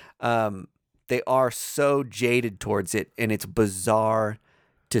now. Yeah. They are so jaded towards it, and it's bizarre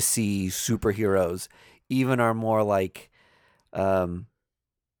to see superheroes, even our more like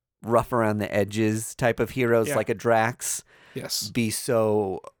rough around the edges type of heroes like a Drax, be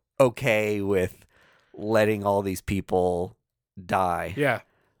so okay with letting all these people die. Yeah.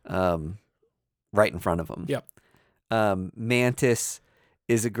 Right in front of them. Yep. Mantis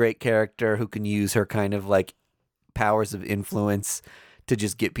is a great character who can use her kind of like powers of influence to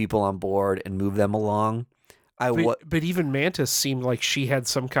just get people on board and move them along. But even Mantis seemed like she had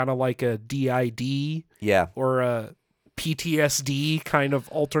some kind of like a DID or a PTSD kind of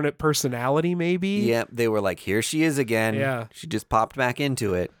alternate personality maybe. Yeah, they were like, here she is again. Yeah. She just popped back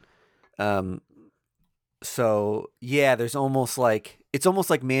into it. So yeah, it's almost like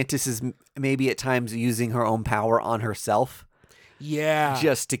Mantis is maybe at times using her own power on herself. Yeah.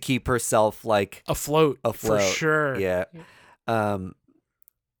 Just to keep herself like afloat. For sure. Yeah.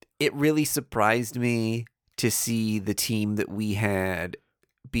 It really surprised me to see the team that we had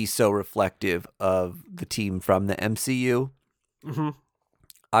be so reflective of the team from the MCU. Mm-hmm.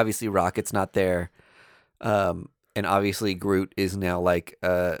 Obviously Rocket's not there. And obviously Groot is now like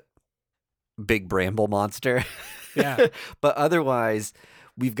a big bramble monster. Yeah. But otherwise,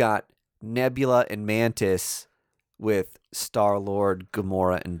 we've got Nebula and Mantis with Star-Lord,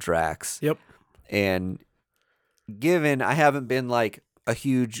 Gamora, and Drax. Yep. And given I haven't been like a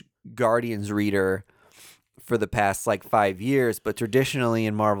huge Guardians reader for the past like 5 years, but traditionally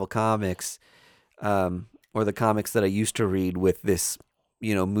in Marvel Comics, or the comics that I used to read with this,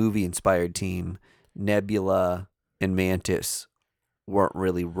 movie-inspired team, Nebula and Mantis weren't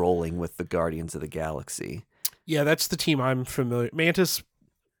really rolling with the Guardians of the Galaxy. Yeah, that's the team I'm familiar. Mantis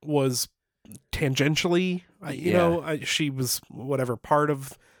was tangentially, she was whatever part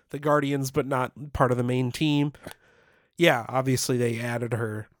of the Guardians, but not part of the main team. Yeah, obviously they added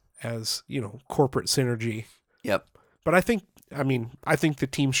her as, corporate synergy. Yep. But I think the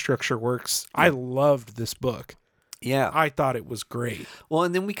team structure works. Yep. I loved this book. Yeah. I thought it was great. Well,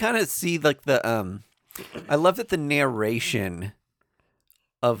 and then we kind of see like the I love that the narration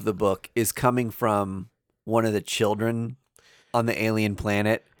of the book is coming from one of the children on the alien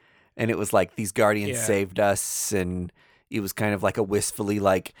planet, and it was like these guardians saved us, and it was kind of like a wistfully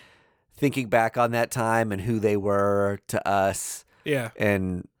like thinking back on that time and who they were to us,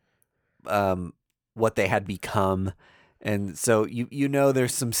 and what they had become, and so you know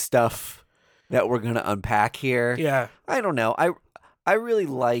there's some stuff that we're gonna unpack here. Yeah, I don't know. I really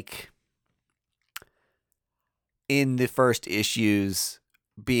like in the first issues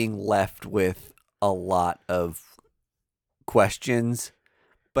being left with a lot of questions,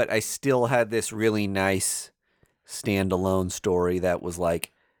 but I still had this really nice standalone story that was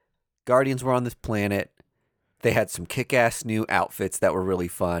like Guardians were on this planet. They had some kick-ass new outfits that were really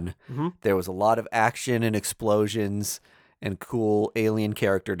fun. Mm-hmm. There was a lot of action and explosions and cool alien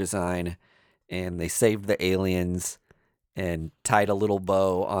character design, and they saved the aliens and tied a little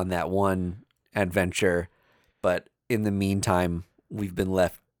bow on that one adventure. But in the meantime, we've been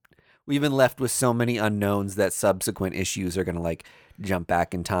left with so many unknowns that subsequent issues are going to like jump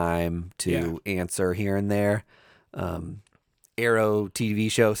back in time to answer here and there. Arrow TV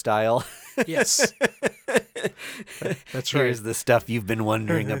show style. Yes. That's right. Here's the stuff you've been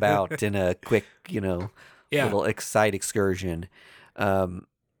wondering about in a quick, little side excursion.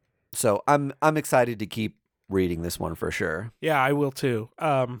 So I'm excited to keep reading this one for sure. Yeah, I will too.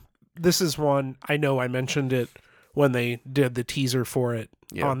 This is one, I know I mentioned it when they did the teaser for it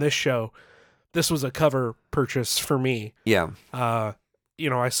on this show. This was a cover purchase for me. Yeah. I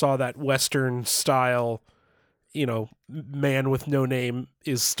saw that Western style, man with no name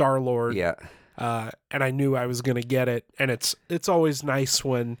is Star-Lord. Yeah. And I knew I was going to get it. And it's always nice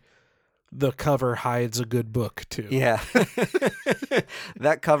when the cover hides a good book too. Yeah.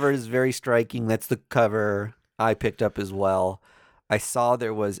 That cover is very striking. That's the cover I picked up as well. I saw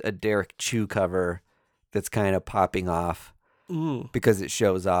there was a Derek Chu cover that's kind of popping off because it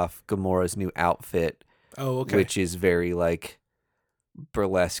shows off Gamora's new outfit. Oh, okay. Which is very like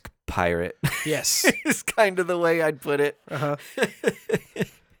burlesque pirate. Yes. It's kind of the way I'd put it. Uh-huh.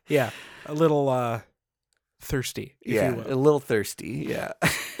 Yeah. A little thirsty, if you will. A little thirsty, yeah.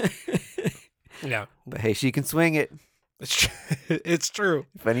 Yeah. But hey, she can swing it. It's true.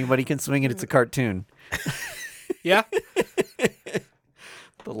 If anybody can swing it, it's a cartoon. Yeah.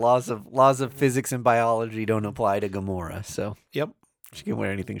 The laws of physics and biology don't apply to Gamora, so yep, she can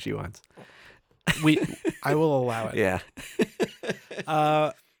wear anything she wants. I will allow it. Yeah.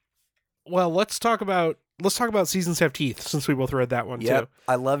 Well, let's talk about Seasons Have Teeth, since we both read that one too.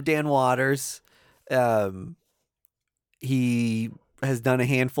 I love Dan Waters. He has done a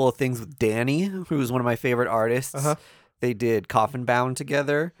handful of things with Danny, who is one of my favorite artists. Uh-huh. They did Coffin Bound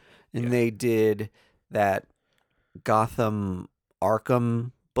together, and they did that Gotham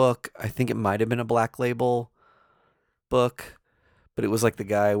Arkham book. I think it might have been a Black Label book, but it was like the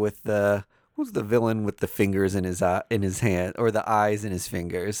guy with who's the villain with the fingers in his hand, or the eyes in his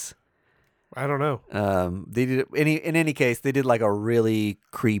fingers. I don't know. They did in any case, they did like a really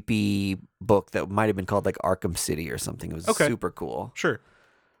creepy book that might have been called like Arkham City or something. It was super cool. Sure.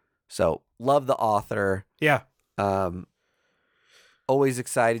 So love the author. Yeah. Always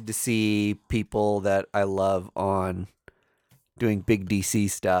excited to see people that I love on doing big DC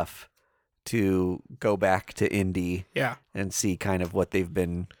stuff to go back to indie. Yeah. And see kind of what they've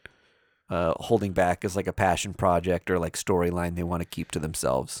been holding back as like a passion project or like storyline they want to keep to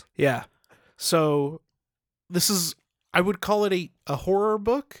themselves. Yeah. So this is, I would call it a horror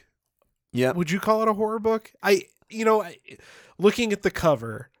book. Yeah. Would you call it a horror book? Looking at the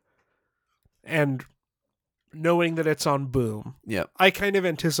cover and knowing that it's on Boom, I kind of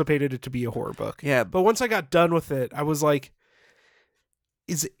anticipated it to be a horror book. Yeah. But once I got done with it, I was like,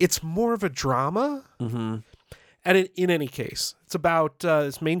 it's more of a drama? Mm-hmm. And in any case, it's about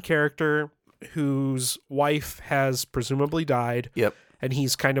this main character whose wife has presumably died. Yep. And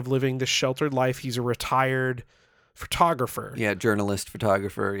he's kind of living this sheltered life. He's a retired photographer. Yeah, journalist,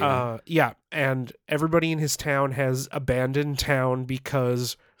 photographer. Yeah. And everybody in his town has abandoned town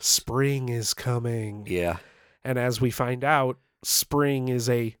because spring is coming. Yeah. And as we find out, spring is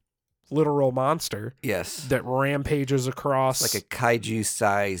a literal monster. Yes. That rampages across. Like a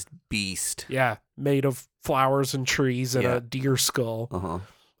kaiju-sized beast. Yeah. Made of flowers and trees and a deer skull.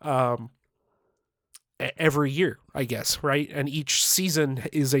 Uh-huh. Every year, I guess, right? And each season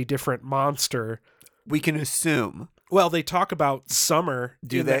is a different monster. We can assume. Well, they talk about summer.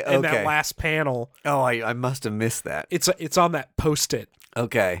 Do they? In that last panel. Oh, I must have missed that. It's on that Post-it.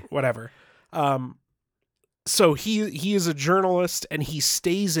 Okay. Whatever. So he is a journalist, and he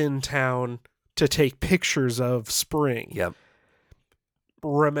stays in town to take pictures of spring. Yep.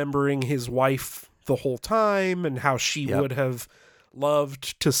 Remembering his wife the whole time and how she would have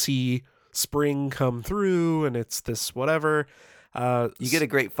loved to see spring come through, and it's this whatever. You get a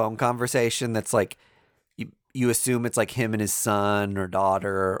great phone conversation that's like, you assume it's like him and his son or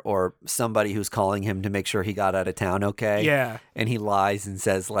daughter or somebody who's calling him to make sure he got out of town okay. Yeah. And he lies and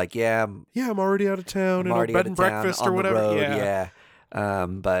says like, I'm already out of town, I'm already bed and breakfast or whatever. Road, yeah.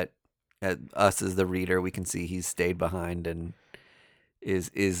 But us as the reader, we can see he's stayed behind and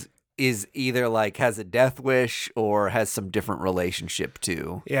is either like has a death wish or has some different relationship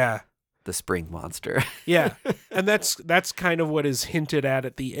to the spring monster. Yeah. And that's kind of what is hinted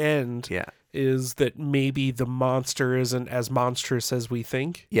at the end. Yeah. Is that maybe the monster isn't as monstrous as we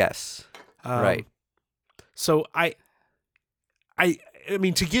think. Yes. Right. So I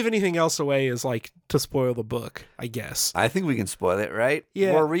mean, to give anything else away is like to spoil the book, I guess. I think we can spoil it, right?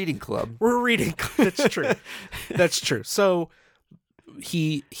 Yeah. We're a reading club. That's true. That's true. So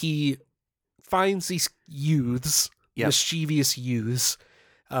he finds these youths, mischievous youths,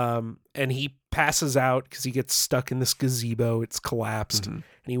 and he passes out because he gets stuck in this gazebo. It's collapsed. Mm-hmm. And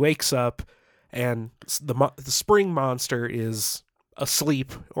he wakes up, and the spring monster is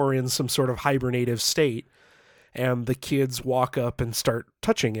asleep or in some sort of hibernative state. And the kids walk up and start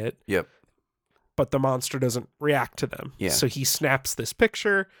touching it. Yep. But the monster doesn't react to them. Yeah. So he snaps this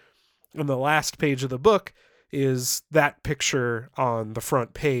picture. And the last page of the book is that picture on the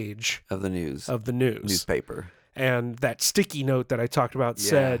front page of the newspaper. And that sticky note that I talked about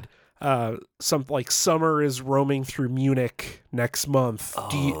said, something like summer is roaming through Munich next month.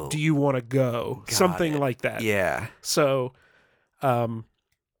 Do you want to go? Something like that. Yeah. So,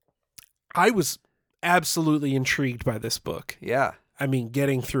 I was absolutely intrigued by this book. Yeah. I mean,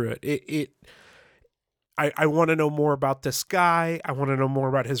 getting through it. I want to know more about this guy. I want to know more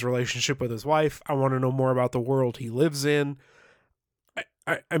about his relationship with his wife. I want to know more about the world he lives in.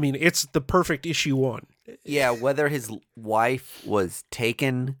 I mean, it's the perfect issue 1. Yeah, whether his wife was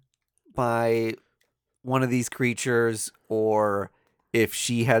taken by one of these creatures or if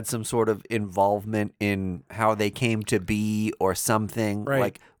she had some sort of involvement in how they came to be or something. Right.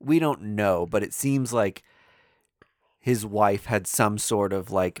 Like, we don't know, but it seems like his wife had some sort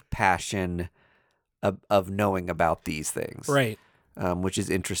of like passion of knowing about these things. Right. Which is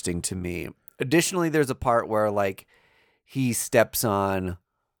interesting to me. Additionally, there's a part where like he steps on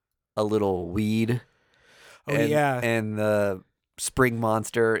a little weed. Oh, and the spring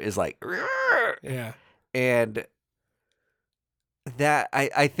monster is like, "Rrr!" Yeah. And that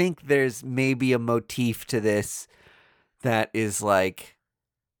I think there's maybe a motif to this that is like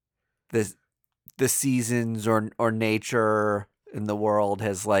the seasons or nature in the world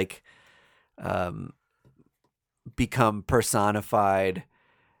has like become personified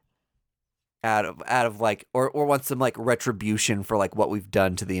out of like or wants some like retribution for like what we've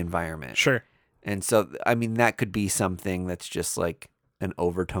done to the environment. Sure. And so, I mean, that could be something that's just like an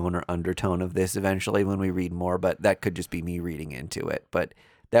overtone or undertone of this eventually when we read more, but that could just be me reading into it. But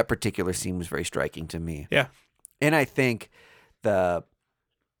that particular scene was very striking to me. Yeah. And I think the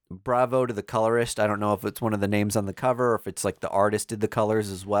bravo to the colorist. I don't know if it's one of the names on the cover or if it's like the artist did the colors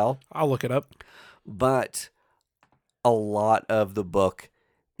as well. I'll look it up. But a lot of the book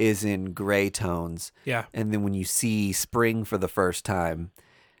is in gray tones. Yeah. And then when you see spring for the first time,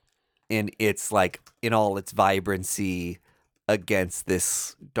 and it's like in all its vibrancy against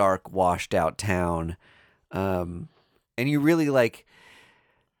this dark, washed out town. And you really like,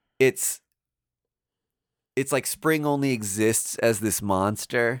 it's like spring only exists as this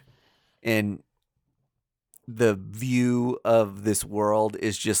monster. And the view of this world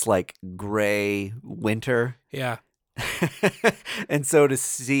is just like gray winter. Yeah. And so to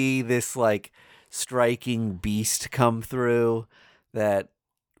see this like striking beast come through that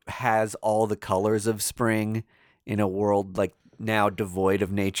has all the colors of spring in a world like now devoid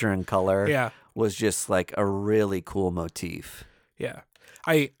of nature and color was just like a really cool motif. Yeah.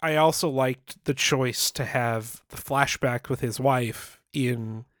 I also liked the choice to have the flashback with his wife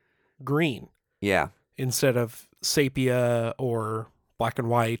in green. Yeah. Instead of sepia or black and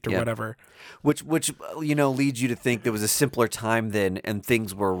white or whatever. Which leads you to think there was a simpler time then and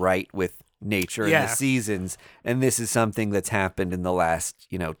things were right with nature and the seasons, and this is something that's happened in the last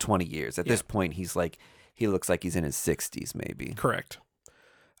 20 years. At this point he looks like he's in his 60s maybe. Correct.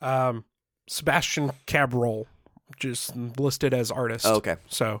 Sebastian Cabrol just listed as artist. Oh, okay,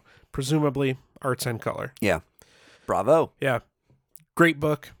 so presumably arts and color. Yeah. Bravo. Yeah, great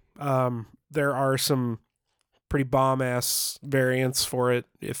book. There are some pretty bomb-ass variants for it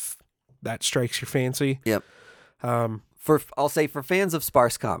if that strikes your fancy. Yep. I'll say for fans of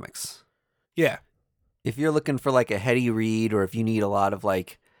sparse comics. Yeah. If you're looking for like a heady read or if you need a lot of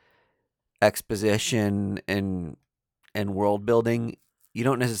like exposition and world building, you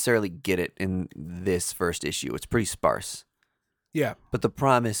don't necessarily get it in this first issue. It's pretty sparse. Yeah. But the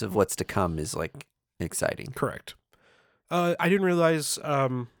promise of what's to come is like exciting. Correct. I didn't realize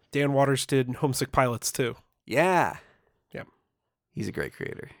Dan Waters did Homesick Pilots too. Yeah. Yep. He's a great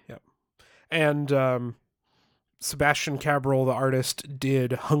creator. Yep. And Sebastian Cabral, the artist,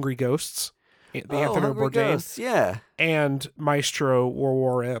 did Hungry Ghosts, the Anthony Hungry Bourdain, Ghosts, yeah. and Maestro World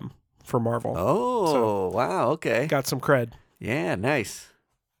War M for Marvel. Oh, wow, okay. Got some cred. Yeah, nice.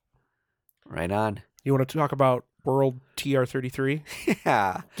 Right on. You want to talk about World TR33?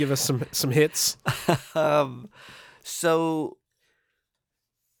 Yeah. Give us some hits. So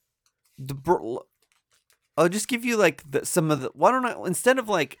I'll just give you like some of the. Why don't I, instead of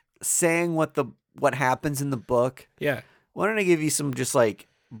like saying what happens in the book? Yeah. Why don't I give you some just like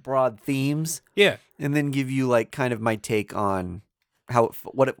broad themes? Yeah. And then give you like kind of my take on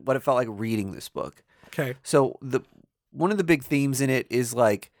what it felt like reading this book. Okay. So one of the big themes in it is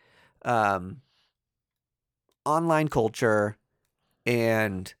like online culture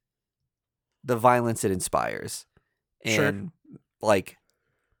and the violence it inspires. And like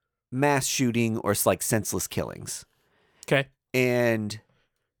mass shooting or like senseless killings. Okay. And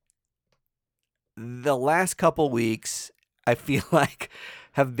the last couple weeks I feel like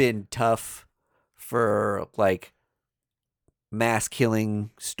have been tough for like mass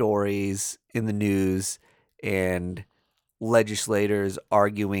killing stories in the news and legislators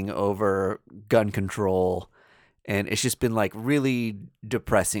arguing over gun control, and it's just been like really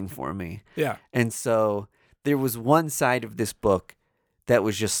depressing for me. Yeah. And so there was one side of this book that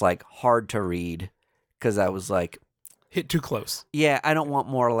was just like hard to read because I was like, hit too close. Yeah, I don't want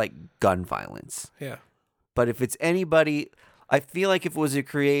more like gun violence. Yeah. But if it's anybody, I feel like if it was a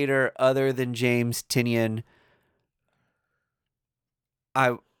creator other than James Tynion,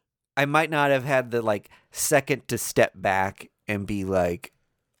 I might not have had the like second to step back and be like,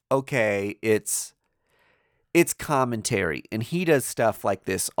 okay, it's commentary. And he does stuff like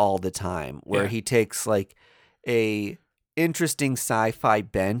this all the time where he takes like a interesting sci-fi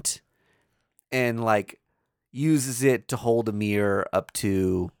bent and like uses it to hold a mirror up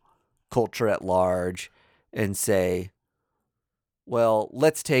to culture at large and say, well,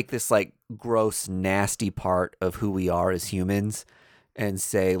 let's take this like gross, nasty part of who we are as humans and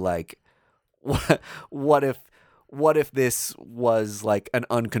say like, what if this was like an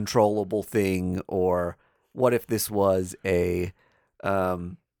uncontrollable thing, or what if this was a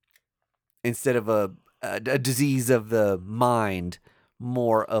instead of a disease of the mind,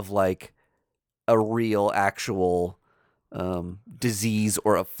 more of like a real actual disease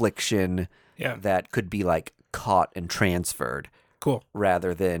or affliction that could be like caught and transferred. Cool.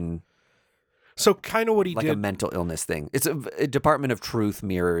 Rather than so kind of what he like did, a mental illness thing. It's a Department of Truth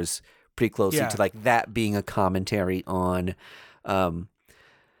mirrors pretty closely to like that being a commentary on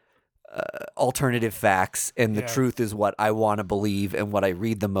alternative facts, and the truth is what I want to believe and what I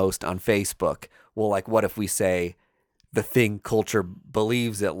read the most on Facebook. Well, like what if we say the thing culture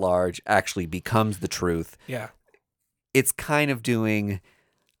believes at large actually becomes the truth? Yeah. It's kind of doing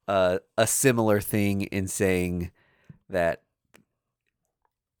a similar thing in saying that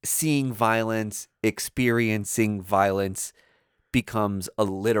seeing violence, experiencing violence becomes a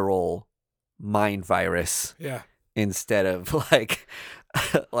literal mind virus. Yeah. Instead of like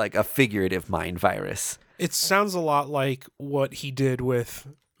like a figurative mind virus. It sounds a lot like what he did with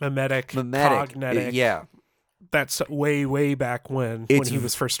Memetic. Cognetic. Yeah. That's way, way back when he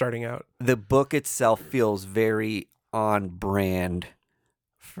was first starting out. The book itself feels very on brand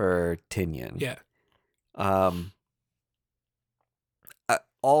for Tynion. Yeah.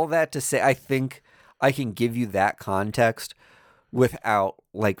 All that to say, I think I can give you that context without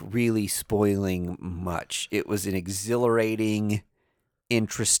like really spoiling much. It was an exhilarating,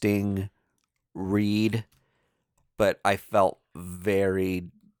 interesting read, but I felt very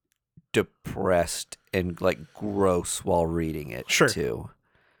depressed and like gross while reading it too.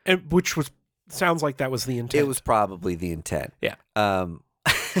 And which sounds like that was the intent. It was probably the intent. Yeah.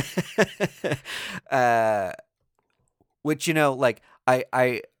 Which, you know, like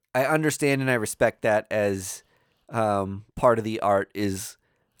I understand and I respect that as part of the art is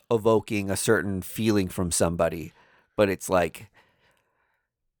evoking a certain feeling from somebody, but it's like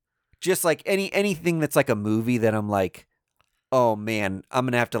just like anything that's like a movie that I'm like, oh man, I'm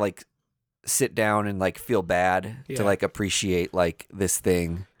gonna have to like sit down and like feel bad to like appreciate like this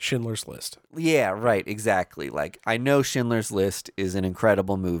thing. Schindler's List. Yeah, right, exactly. Like I know Schindler's List is an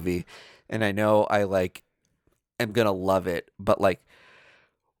incredible movie, and I know I like am gonna love it, but like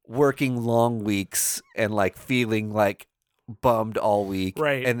working long weeks and like feeling like bummed all week,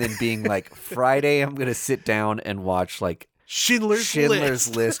 right? And then being like, Friday, I'm gonna sit down and watch like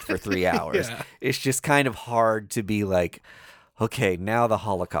Schindler's List for 3 hours. Yeah. It's just kind of hard to be like, okay, now the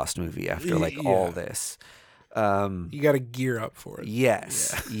Holocaust movie after like all this. You got to gear up for it.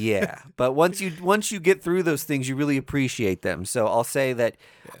 Yes, yeah. But once you get through those things, you really appreciate them. So I'll say that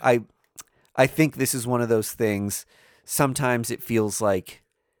I think this is one of those things. Sometimes it feels like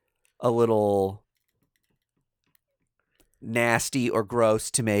a little nasty or gross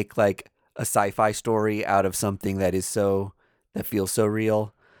to make like a sci-fi story out of something that feels so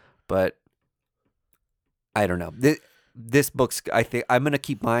real. But I don't know. This book's, I think I'm going to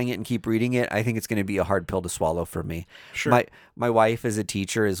keep buying it and keep reading it. I think it's going to be a hard pill to swallow for me. Sure. My wife is a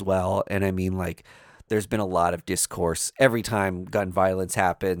teacher as well. And I mean, like, there's been a lot of discourse every time gun violence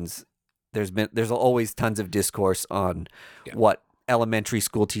happens. There's always tons of discourse on what elementary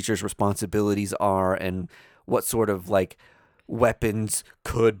school teachers' responsibilities are and what sort of like weapons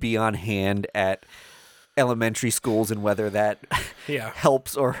could be on hand at elementary schools and whether that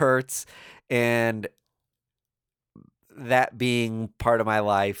helps or hurts. And that being part of my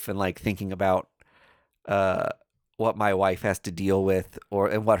life and like thinking about what my wife has to deal with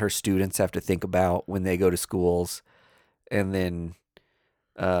and what her students have to think about when they go to schools, and then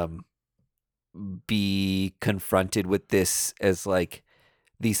be confronted with this as like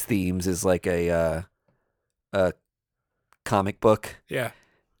these themes as like a comic book. Yeah.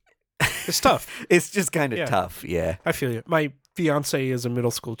 It's tough. It's just kind of tough. Yeah. I feel you. My fiance is a middle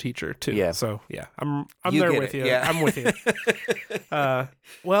school teacher too. Yeah. So yeah, I'm there with you. Yeah. I'm with you.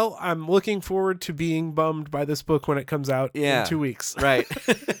 Well, I'm looking forward to being bummed by this book when it comes out in 2 weeks. Right.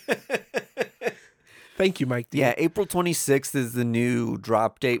 Thank you, Mike D. Yeah. April 26th is the new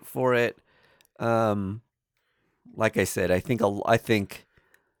drop date for it. Like I said, I think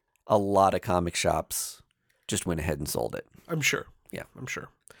a lot of comic shops just went ahead and sold it. I'm sure. Yeah. I'm sure.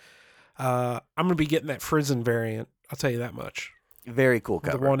 I'm going to be getting that Frizen variant. I'll tell you that much. Very cool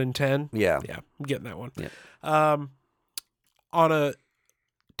cover. The 1 in 10. Yeah. Yeah. I'm getting that one. Yeah. On a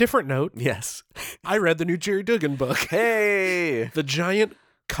different note. Yes. I read the new Jerry Duggan book. Hey. The Giant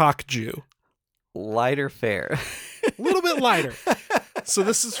Kokju. Lighter fare. A little bit lighter. So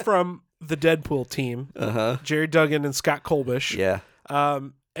this is from the Deadpool team. Uh-huh. Jerry Duggan and Scott Kolbish. Yeah.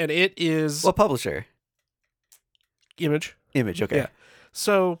 And it is... What publisher? Image. Okay. Yeah.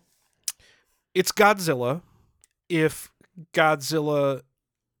 So it's Godzilla. If Godzilla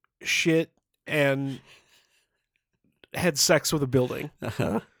shit and had sex with a building.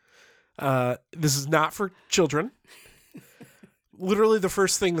 Uh-huh. This is not for children. Literally the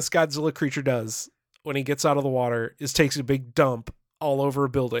first thing this Godzilla creature does when he gets out of the water is takes a big dump all over a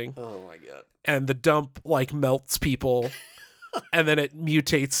building. Oh my God. And the dump like melts people and then it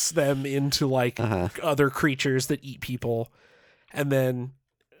mutates them into like other creatures that eat people. And then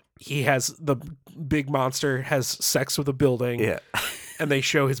the big monster has sex with a building. Yeah. And they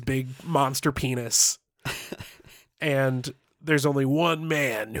show his big monster penis. And there's only one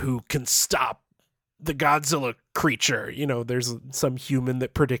man who can stop the Godzilla creature. You know, there's some human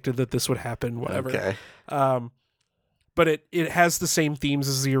that predicted that this would happen, whatever. Okay. But it has the same themes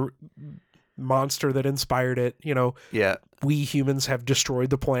as the monster that inspired it. You know, we humans have destroyed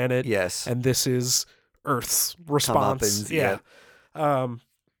the planet. Yes. And this is Earth's response. Yeah.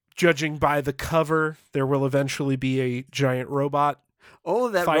 Judging by the cover, there will eventually be a giant robot. Oh,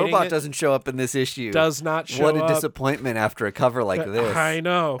 that robot doesn't show up in this issue. Does not show up. What a disappointment after a cover like this. I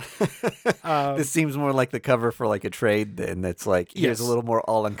know. This seems more like the cover for like a trade then. That's like, here's a little more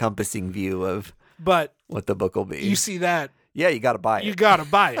all-encompassing view of what the book will be. You see that. Yeah, you got to buy it. You got to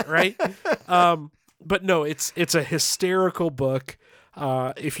buy it, right? But no, it's a hysterical book.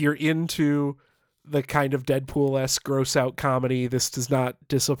 If you're into the kind of Deadpool-esque gross-out comedy, this does not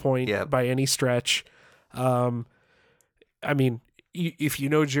disappoint by any stretch. I mean, if you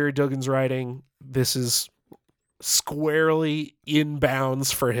know Jerry Duggan's writing, this is squarely in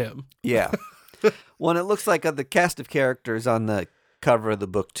bounds for him. Yeah. Well, and it looks like the cast of characters on the cover of the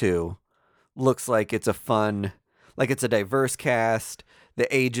book, too, looks like it's it's a diverse cast.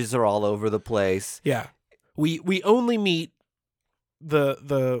 The ages are all over the place. Yeah. We only meet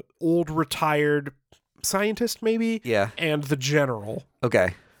the old retired scientist, maybe? Yeah. And the general.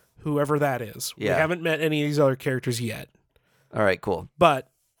 Okay. Whoever that is. Yeah. We haven't met any of these other characters yet. All right, cool. But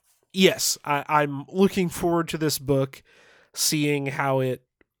yes, I'm looking forward to this book, seeing how it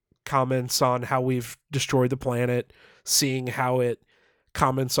comments on how we've destroyed the planet, seeing how it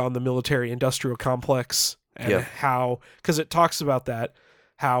comments on the military-industrial complex, and how, because it talks about that,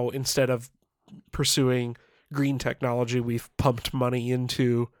 how instead of pursuing green technology, we've pumped money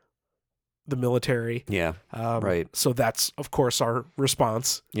into the military. Yeah, right. So that's, of course, our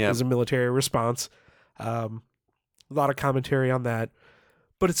response is a military response. A lot of commentary on that,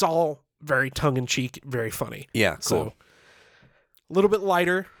 but it's all very tongue-in-cheek, very funny. Yeah, cool. So a little bit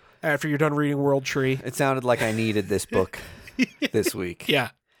lighter after you're done reading World Tree. It sounded like I needed this book this week. Yeah.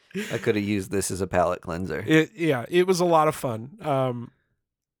 I could have used this as a palate cleanser. It was a lot of fun.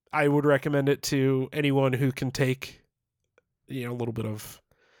 I would recommend it to anyone who can take, a little bit of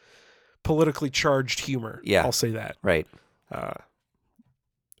politically charged humor. Yeah. I'll say that. Right.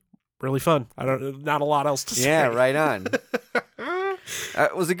 Really fun. Not a lot else to say. Yeah, right on.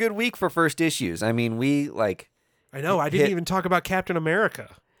 It was a good week for first issues. I mean, I know. I didn't even talk about Captain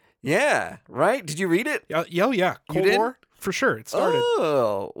America. Yeah, right? Did you read it? Yeah. Cold War? For sure. It started.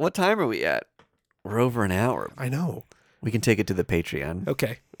 Oh, what time are we at? We're over an hour. I know. We can take it to the Patreon.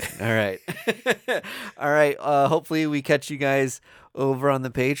 Okay. All right. All right. Hopefully we catch you guys over on the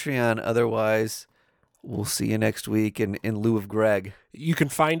Patreon. Otherwise, we'll see you next week in lieu of Greg. You can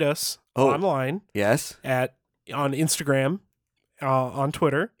find us online. Yes. On Instagram, on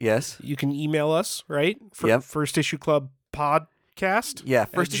Twitter. Yes. You can email us, right? First Issue Club Podcast. Yeah,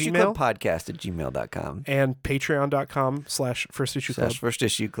 First Issue Club Podcast at gmail.com. And patreon.com/First Issue Club. First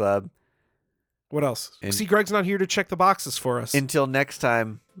Issue Club. What else? See, Greg's not here to check the boxes for us. Until next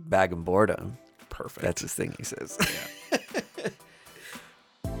time, bag and boredom. Perfect. That's his thing, he says.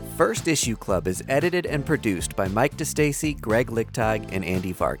 First Issue Club is edited and produced by Mike D, Greg Lichtag, and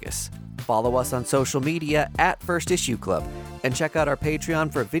Andy Vargas. Follow us on social media at First Issue Club, and check out our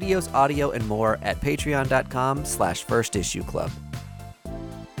Patreon for videos, audio, and more at patreon.com/First Issue Club.